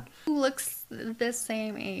Deborah, down. who looks the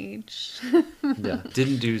same age. Yeah,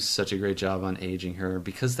 didn't do such a great job on aging her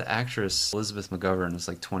because the actress Elizabeth McGovern is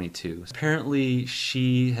like 22. Apparently,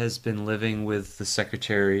 she has been living with the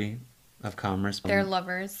Secretary of Commerce. They're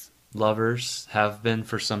lovers. Lovers have been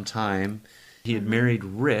for some time. He had married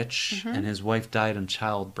rich, and his wife died in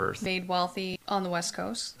childbirth. Made wealthy on the West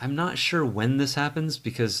Coast. I'm not sure when this happens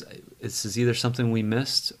because this is either something we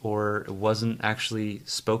missed or it wasn't actually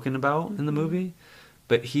spoken about in the movie.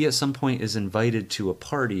 But he at some point is invited to a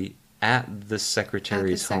party at the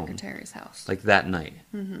secretary's home. Secretary's house. Like that night.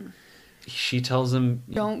 She tells him,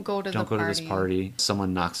 Don't go to this party.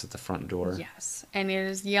 Someone knocks at the front door. Yes. And it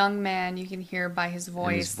is a young man, you can hear by his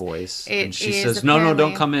voice. And she says, no,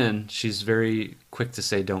 don't come in. She's very quick to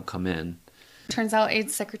say, don't come in. Turns out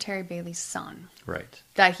it's Secretary Bailey's son. Right.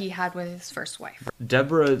 That he had with his first wife.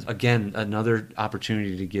 Deborah, again, another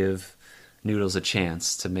opportunity to give Noodles a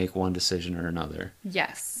chance to make one decision or another.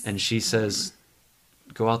 Yes. And she says,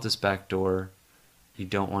 go out this back door. You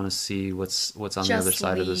don't want to see what's on the other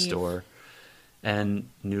side of this door. And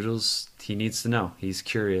Noodles, he needs to know. He's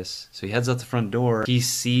curious. So he heads out the front door. He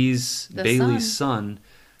sees Bailey's son,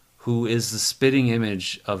 who is the spitting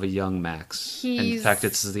image of a young Max. In fact,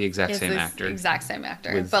 it's the exact same actor. Exact same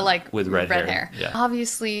actor, but like with red hair. Yeah.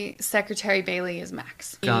 Obviously, Secretary Bailey is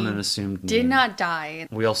Max. Gone and assumed did name. not die.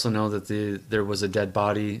 We also know that there was a dead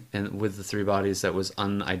body with the three bodies that was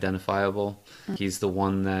unidentifiable. He's the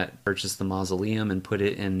one that purchased the mausoleum and put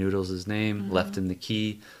it in Noodles' name, left him the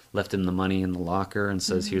key, left him the money in the locker, and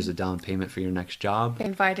says, here's a down payment for your next job.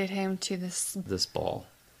 Invited him to this ball.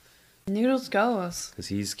 Noodles goes. Because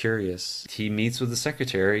he's curious. He meets with the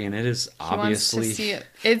secretary, and it is obviously... He wants to see it.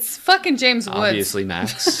 It's fucking James Woods. Obviously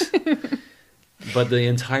Max. But the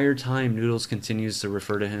entire time, Noodles continues to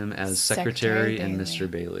refer to him as Secretary and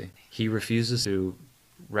Mr. Bailey. He refuses to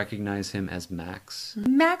recognize him as Max.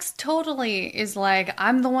 Max totally is like,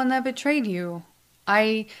 I'm the one that betrayed you.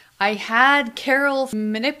 I had Carol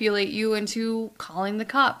manipulate you into calling the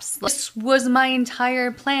cops. This was my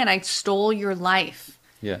entire plan. I stole your life.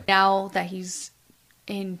 Yeah. Now that he's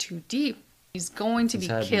in too deep, he's going to be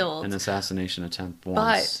killed. An assassination attempt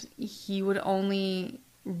once. But he would only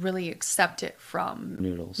really accept it from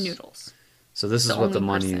Noodles. So this is what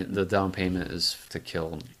the down payment is to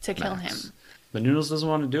kill kill him. But Noodles doesn't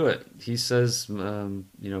want to do it. He says,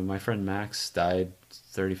 my friend Max died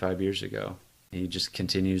 35 years ago. He just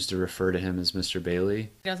continues to refer to him as Mr. Bailey.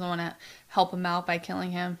 He doesn't want to help him out by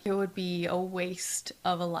killing him. It would be a waste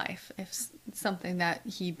of a life if something that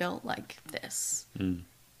he built like this,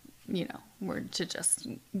 were to just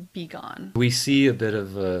be gone. We see a bit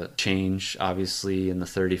of a change, obviously, in the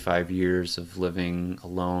 35 years of living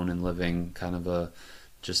alone and living kind of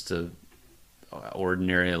just a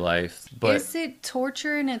ordinary life. But is it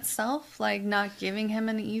torture in itself, like not giving him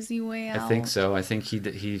an easy way out? I think so. I think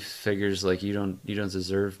he figures like you don't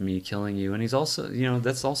deserve me killing you, and he's also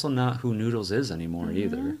that's also not who Noodles is anymore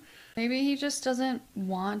either. Maybe he just doesn't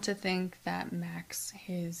want to think that Max,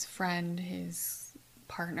 his friend, his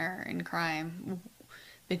partner in crime,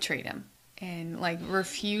 betrayed him, and like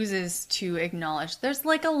refuses to acknowledge. There's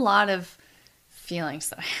like a lot of feelings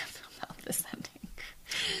that I have about this ending.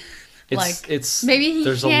 Maybe he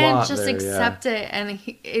can't just accept it, and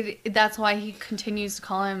that's why he continues to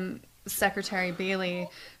call him Secretary Bailey,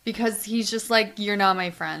 because he's just like, you're not my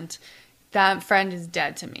friend. That friend is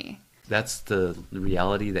dead to me. That's the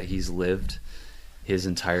reality that he's lived his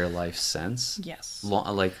entire life since. Yes.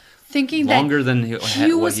 Thinking longer than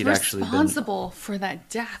he was responsible for that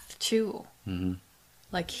death too. Mm-hmm.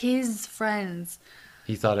 Like his friends.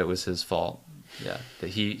 He thought it was his fault. Yeah, that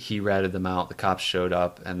he ratted them out. The cops showed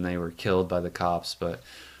up and they were killed by the cops, but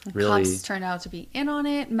the cops turned out to be in on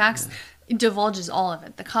it. Max divulges all of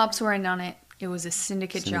it. The cops were in on it. It was a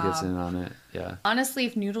syndicate Syndicate's job. in on it, yeah. Honestly,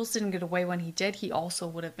 if Noodles didn't get away when he did, he also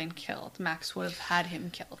would have been killed. Max would have had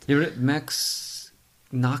him killed. Yeah, but Max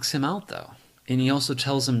knocks him out, though. And he also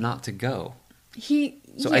tells him not to go.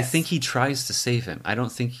 I think he tries to save him. I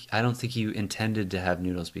don't think he intended to have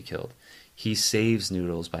Noodles be killed. He saves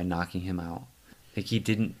Noodles by knocking him out. I think he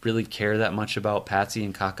didn't really care that much about Patsy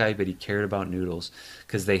and Cockeye, but he cared about Noodles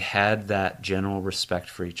because they had that general respect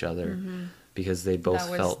for each other because they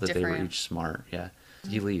both felt that they were each smart. Yeah.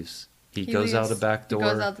 He leaves. He goes out the back door.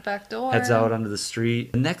 Goes out the back door. Heads out onto the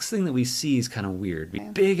street. The next thing that we see is kind of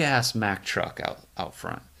weird. Big ass Mack truck out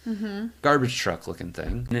front. Mm-hmm. Garbage truck looking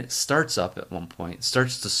thing. And it starts up at one point.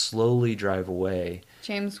 Starts to slowly drive away.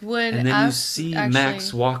 James Wood. And then you see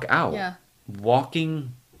Max walk out. Yeah.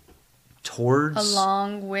 Walking towards.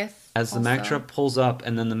 Along with. As the Mack truck pulls up.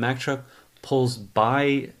 And then the Mack truck pulls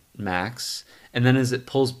by Max. And then as it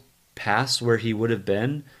pulls past where he would have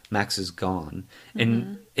been, Max is gone.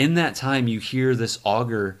 And in that time, you hear this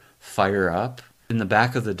auger fire up in the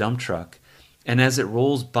back of the dump truck. And as it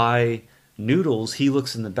rolls by Noodles, he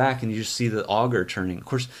looks in the back and you just see the auger turning. Of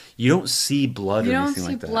course, you don't see blood or anything like that. You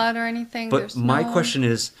don't see blood or anything. But my question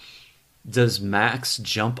is, does Max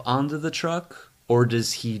jump onto the truck or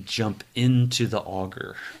does he jump into the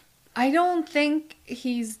auger? I don't think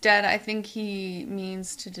he's dead. I think he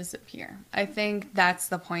means to disappear. I think that's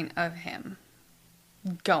the point of him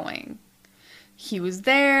going. He was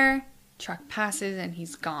there, truck passes, and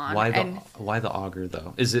he's gone. Why the auger,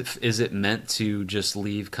 though? Is it meant to just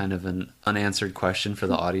leave kind of an unanswered question for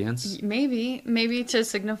the audience? Maybe to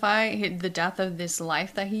signify the death of this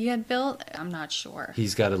life that he had built. I'm not sure.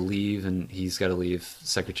 He's got to leave, and he's got to leave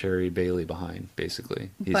Secretary Bailey behind, basically.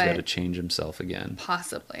 He's got to change himself again.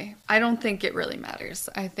 Possibly. I don't think it really matters.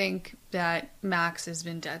 I think that Max has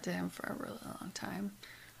been dead to him for a really long time.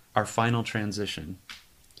 Our final transition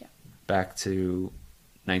back to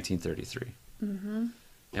 1933. Mm-hmm.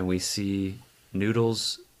 And we see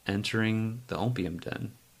Noodles entering the opium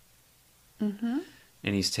den. Mm-hmm.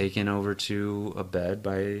 And he's taken over to a bed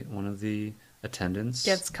by one of the attendants.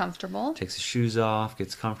 Gets comfortable. Takes his shoes off,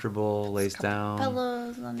 gets comfortable, lays down.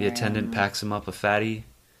 Pillows on the attendant packs him up a fatty,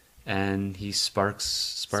 and he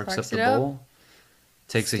sparks up the bowl.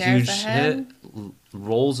 Takes a huge hit,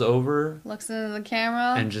 rolls over. Looks into the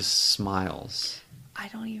camera. And just smiles. I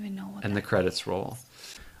don't even know what. And the credits roll.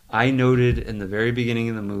 I noted in the very beginning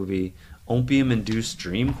of the movie, opium-induced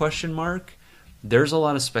dream ? There's a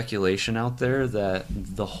lot of speculation out there that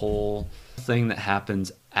the whole thing that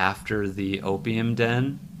happens after the opium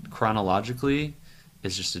den, chronologically,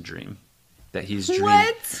 is just a dream. That he's dreaming.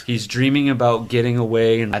 What? He's dreaming about getting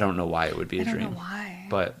away, and I don't know why it would be a dream. I don't know why.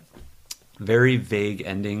 But very vague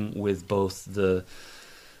ending with both the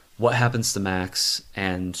what happens to Max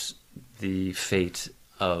and the fate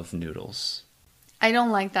of Noodles. I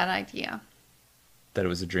don't like that idea. That it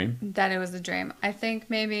was a dream? That it was a dream. I think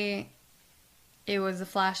maybe it was a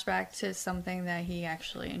flashback to something that he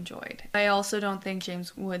actually enjoyed. I also don't think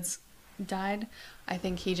James Woods died. I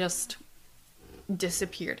think he just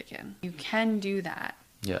disappeared again. You can do that.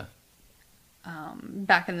 Yeah.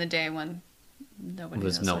 Back in the day when nobody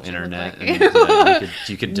there's knows no what you internet. look like. And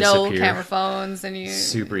you could disappear. No camera phones, and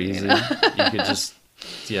super easy. You could just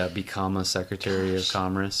become a Secretary of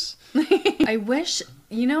Commerce. I wish,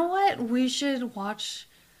 you know what? We should watch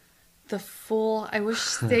the full. I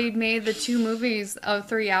wish they'd made the 2 movies of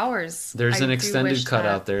 3 hours. There's an extended cut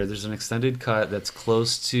out there. There's an extended cut that's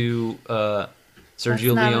close to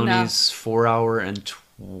Sergio Leone's 4 hour and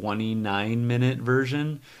 29 minute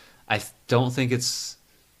version. I don't think it's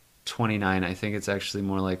 29. I think it's actually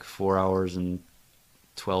more like 4 hours and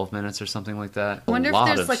 12 minutes or something like that. I wonder if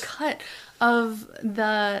there's a cut of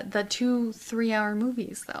the 2 3-hour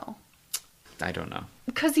movies, though. I don't know.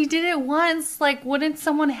 Because he did it once. Like, wouldn't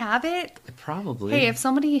someone have it? Probably. Hey, if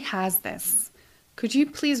somebody has this, could you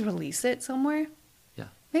please release it somewhere? Yeah.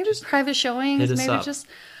 Maybe just private showings. Hit us maybe up. just.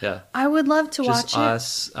 Yeah. I would love to watch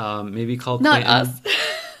just us. Maybe call Not Quentin.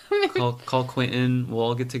 us. call Quentin. We'll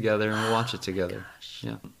all get together and we'll watch it together. Gosh.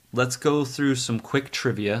 Yeah. Let's go through some quick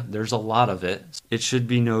trivia. There's a lot of it. It should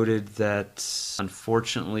be noted that,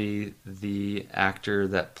 unfortunately, the actor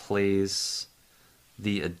that plays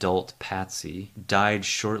the adult Patsy died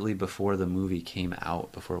shortly before the movie came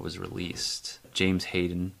out, before it was released. James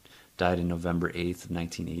Hayden died on November 8th of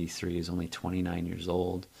 1983. He was only 29 years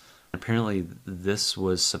old. Apparently, this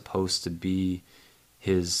was supposed to be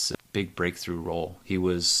his big breakthrough role. He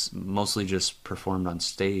was mostly just performed on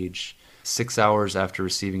stage. 6 hours after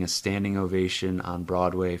receiving a standing ovation on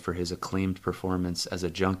Broadway for his acclaimed performance as a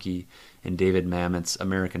junkie in David Mamet's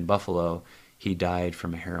American Buffalo, he died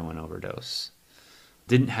from a heroin overdose.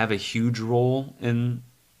 didn't have a huge role in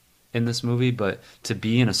this movie, but to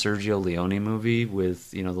be in a Sergio Leone movie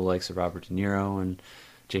with, the likes of Robert De Niro and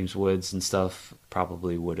James Woods and stuff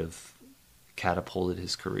probably would have catapulted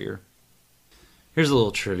his career. Here's a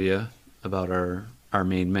little trivia about our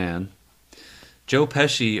main man. Joe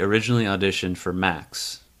Pesci originally auditioned for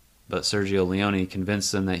Max, but Sergio Leone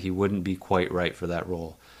convinced him that he wouldn't be quite right for that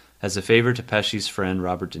role. As a favor to Pesci's friend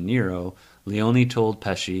Robert De Niro, Leone told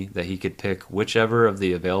Pesci that he could pick whichever of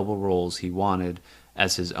the available roles he wanted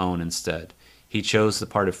as his own instead. He chose the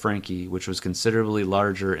part of Frankie, which was considerably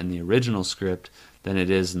larger in the original script than it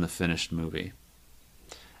is in the finished movie.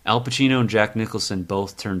 Al Pacino and Jack Nicholson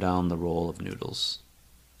both turned down the role of Noodles.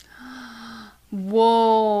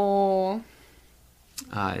 Whoa.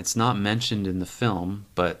 It's not mentioned in the film,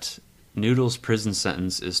 but Noodles' prison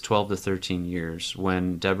sentence is 12 to 13 years.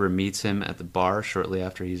 When Deborah meets him at the bar shortly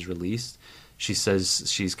after he's released, she says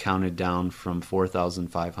she's counted down from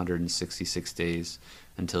 4,566 days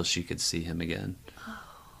until she could see him again.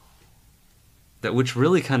 That which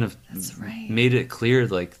really kind of made it clear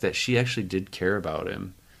that she actually did care about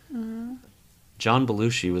him. Mm-hmm. John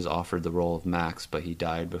Belushi was offered the role of Max, but he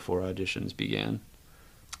died before auditions began.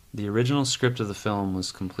 The original script of the film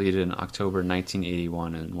was completed in October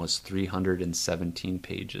 1981 and was 317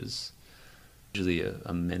 pages. Usually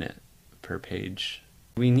a minute per page.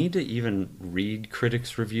 We need to even read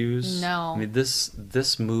critics' reviews. No. I mean,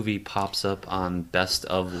 this movie pops up on best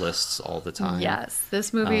of lists all the time. Yes,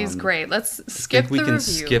 this movie is great. Let's skip the reviews. We can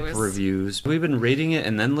skip reviews. We've been rating it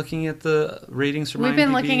and then looking at the ratings from IMDb. We've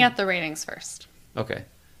been looking at the ratings first. Okay.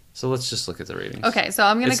 So let's just look at the ratings. Okay, so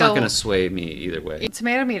I'm going to go... It's not going to sway me either way.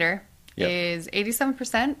 Tomato meter is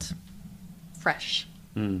 87% fresh.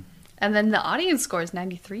 Mm. And then the audience score is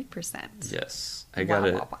 93%. Yes. I got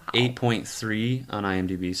a 8.3 on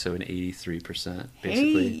IMDb, so an 83%,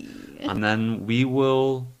 basically. Hey. And then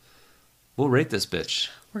we'll rate this bitch.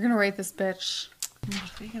 We're going to rate this bitch. What are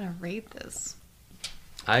we going to rate this?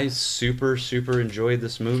 I super, super enjoyed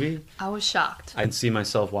this movie. I was shocked. I'd see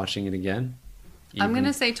myself watching it again. I'm going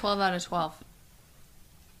to say 12 out of 12.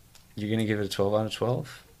 You're going to give it a 12 out of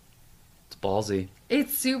 12? It's ballsy.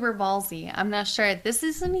 It's super ballsy. I'm not sure. This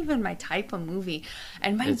isn't even my type of movie.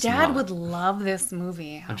 And my dad would love this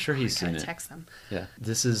movie. I'm sure he's seen it. Text him. Yeah.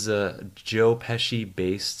 This is a Joe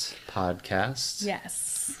Pesci-based podcast.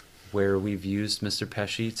 Yes. Where we've used Mr.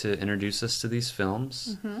 Pesci to introduce us to these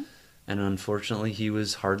films. Mm-hmm. And unfortunately, he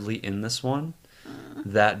was hardly in this one.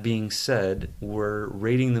 That being said, we're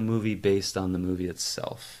rating the movie based on the movie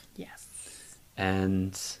itself. Yes.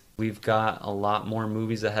 And we've got a lot more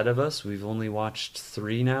movies ahead of us. We've only watched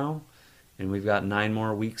 3 now, and we've got 9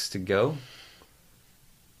 more weeks to go.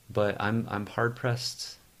 But I'm hard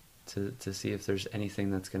pressed to see if there's anything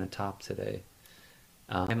that's going to top today.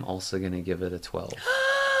 I'm also going to give it a 12.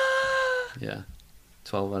 Yeah,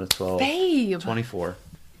 12 out of 12. Babe. 24.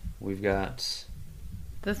 We've got...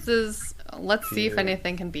 Let's see if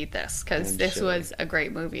anything can beat this, because this was a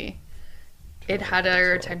great movie. It had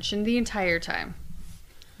our attention the entire time,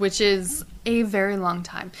 which is a very long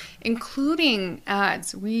time, including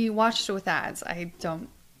ads. We watched it with ads. I don't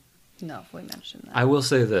know if we mentioned that. I will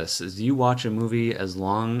say this, is you watch a movie as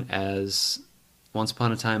long as Once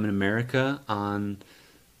Upon a Time in America on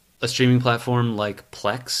a streaming platform like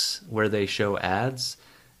Plex, where they show ads,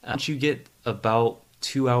 once you get about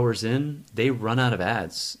 2 hours in, they run out of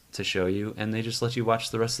ads to show you, and they just let you watch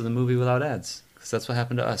the rest of the movie without ads. Because that's what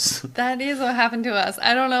happened to us. That is what happened to us.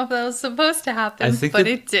 I don't know if that was supposed to happen, but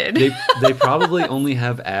it did. They probably only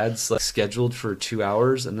have ads scheduled for 2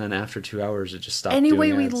 hours, and then after 2 hours, it just stopped anyway,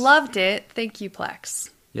 doing ads. We loved it. Thank you, Plex.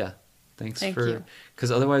 Yeah. Thank you.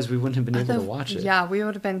 Because otherwise, we wouldn't have been able to watch it. Yeah, we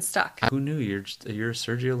would have been stuck. Who knew you're a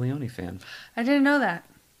Sergio Leone fan? I didn't know that.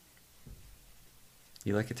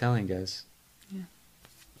 You like Italian guys.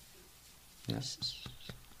 Yeah.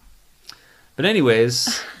 But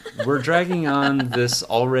anyways, we're dragging on this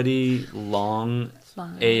already long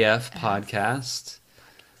AF podcast.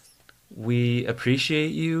 We appreciate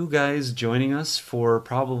you guys joining us for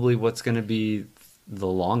probably what's going to be the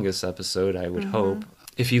longest episode, I would hope.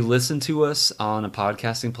 If you listen to us on a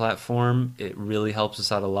podcasting platform, it really helps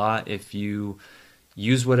us out a lot. If you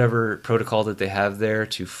use whatever protocol that they have there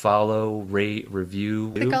to follow, rate, review.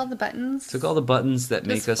 Click all the buttons. Click all the buttons that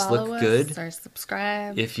make us look good. Or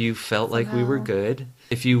subscribe. If you felt like we were good.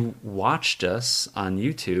 If you watched us on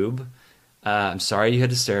YouTube, I'm sorry you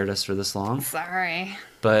had to stare at us for this long. Sorry.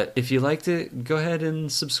 But if you liked it, go ahead and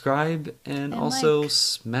subscribe and also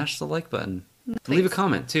smash the like button. Leave a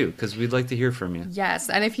comment, too, because we'd like to hear from you. Yes,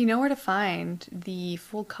 and if you know where to find the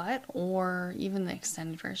full cut or even the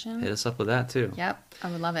extended version, Hit us up with that, too. Yep,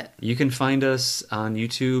 I would love it. You can find us on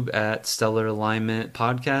YouTube at Stellar Alignment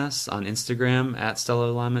Podcasts, on Instagram at Stellar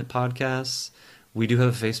Alignment Podcasts. We do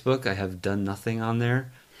have a Facebook. I have done nothing on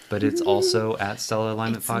there, but it's also at Stellar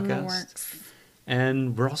Alignment Podcasts. In the works.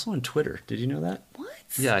 And we're also on Twitter. Did you know that? What?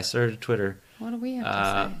 Yeah, I started Twitter. What do we have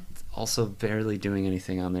to say? Also barely doing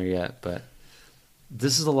anything on there yet, but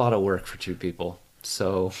this is a lot of work for two people,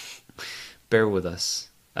 so bear with us.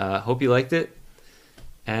 Hope you liked it,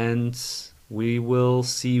 and we will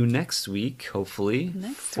see you next week, hopefully,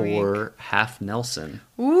 for Half Nelson.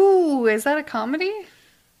 Ooh, is that a comedy?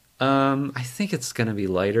 I think it's going to be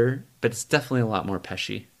lighter, but it's definitely a lot more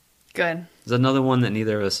Pesci. Good. There's another one that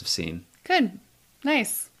neither of us have seen. Good.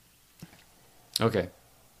 Nice. Okay.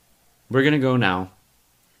 We're going to go now.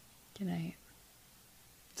 Good night.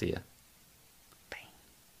 See ya. Bye.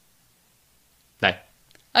 Bye.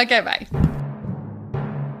 Okay, bye.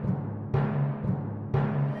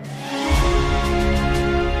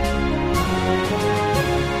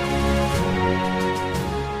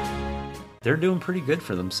 They're doing pretty good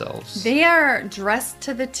for themselves. They are dressed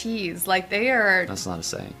to the T's. Like, they are... That's not a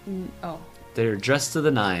saying. Oh. They're dressed to the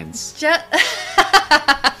nines.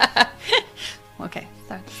 Okay,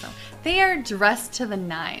 sorry. So, they are dressed to the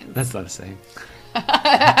nines. That's not a saying.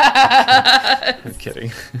 I'm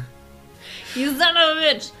kidding. You son of a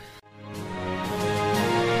bitch!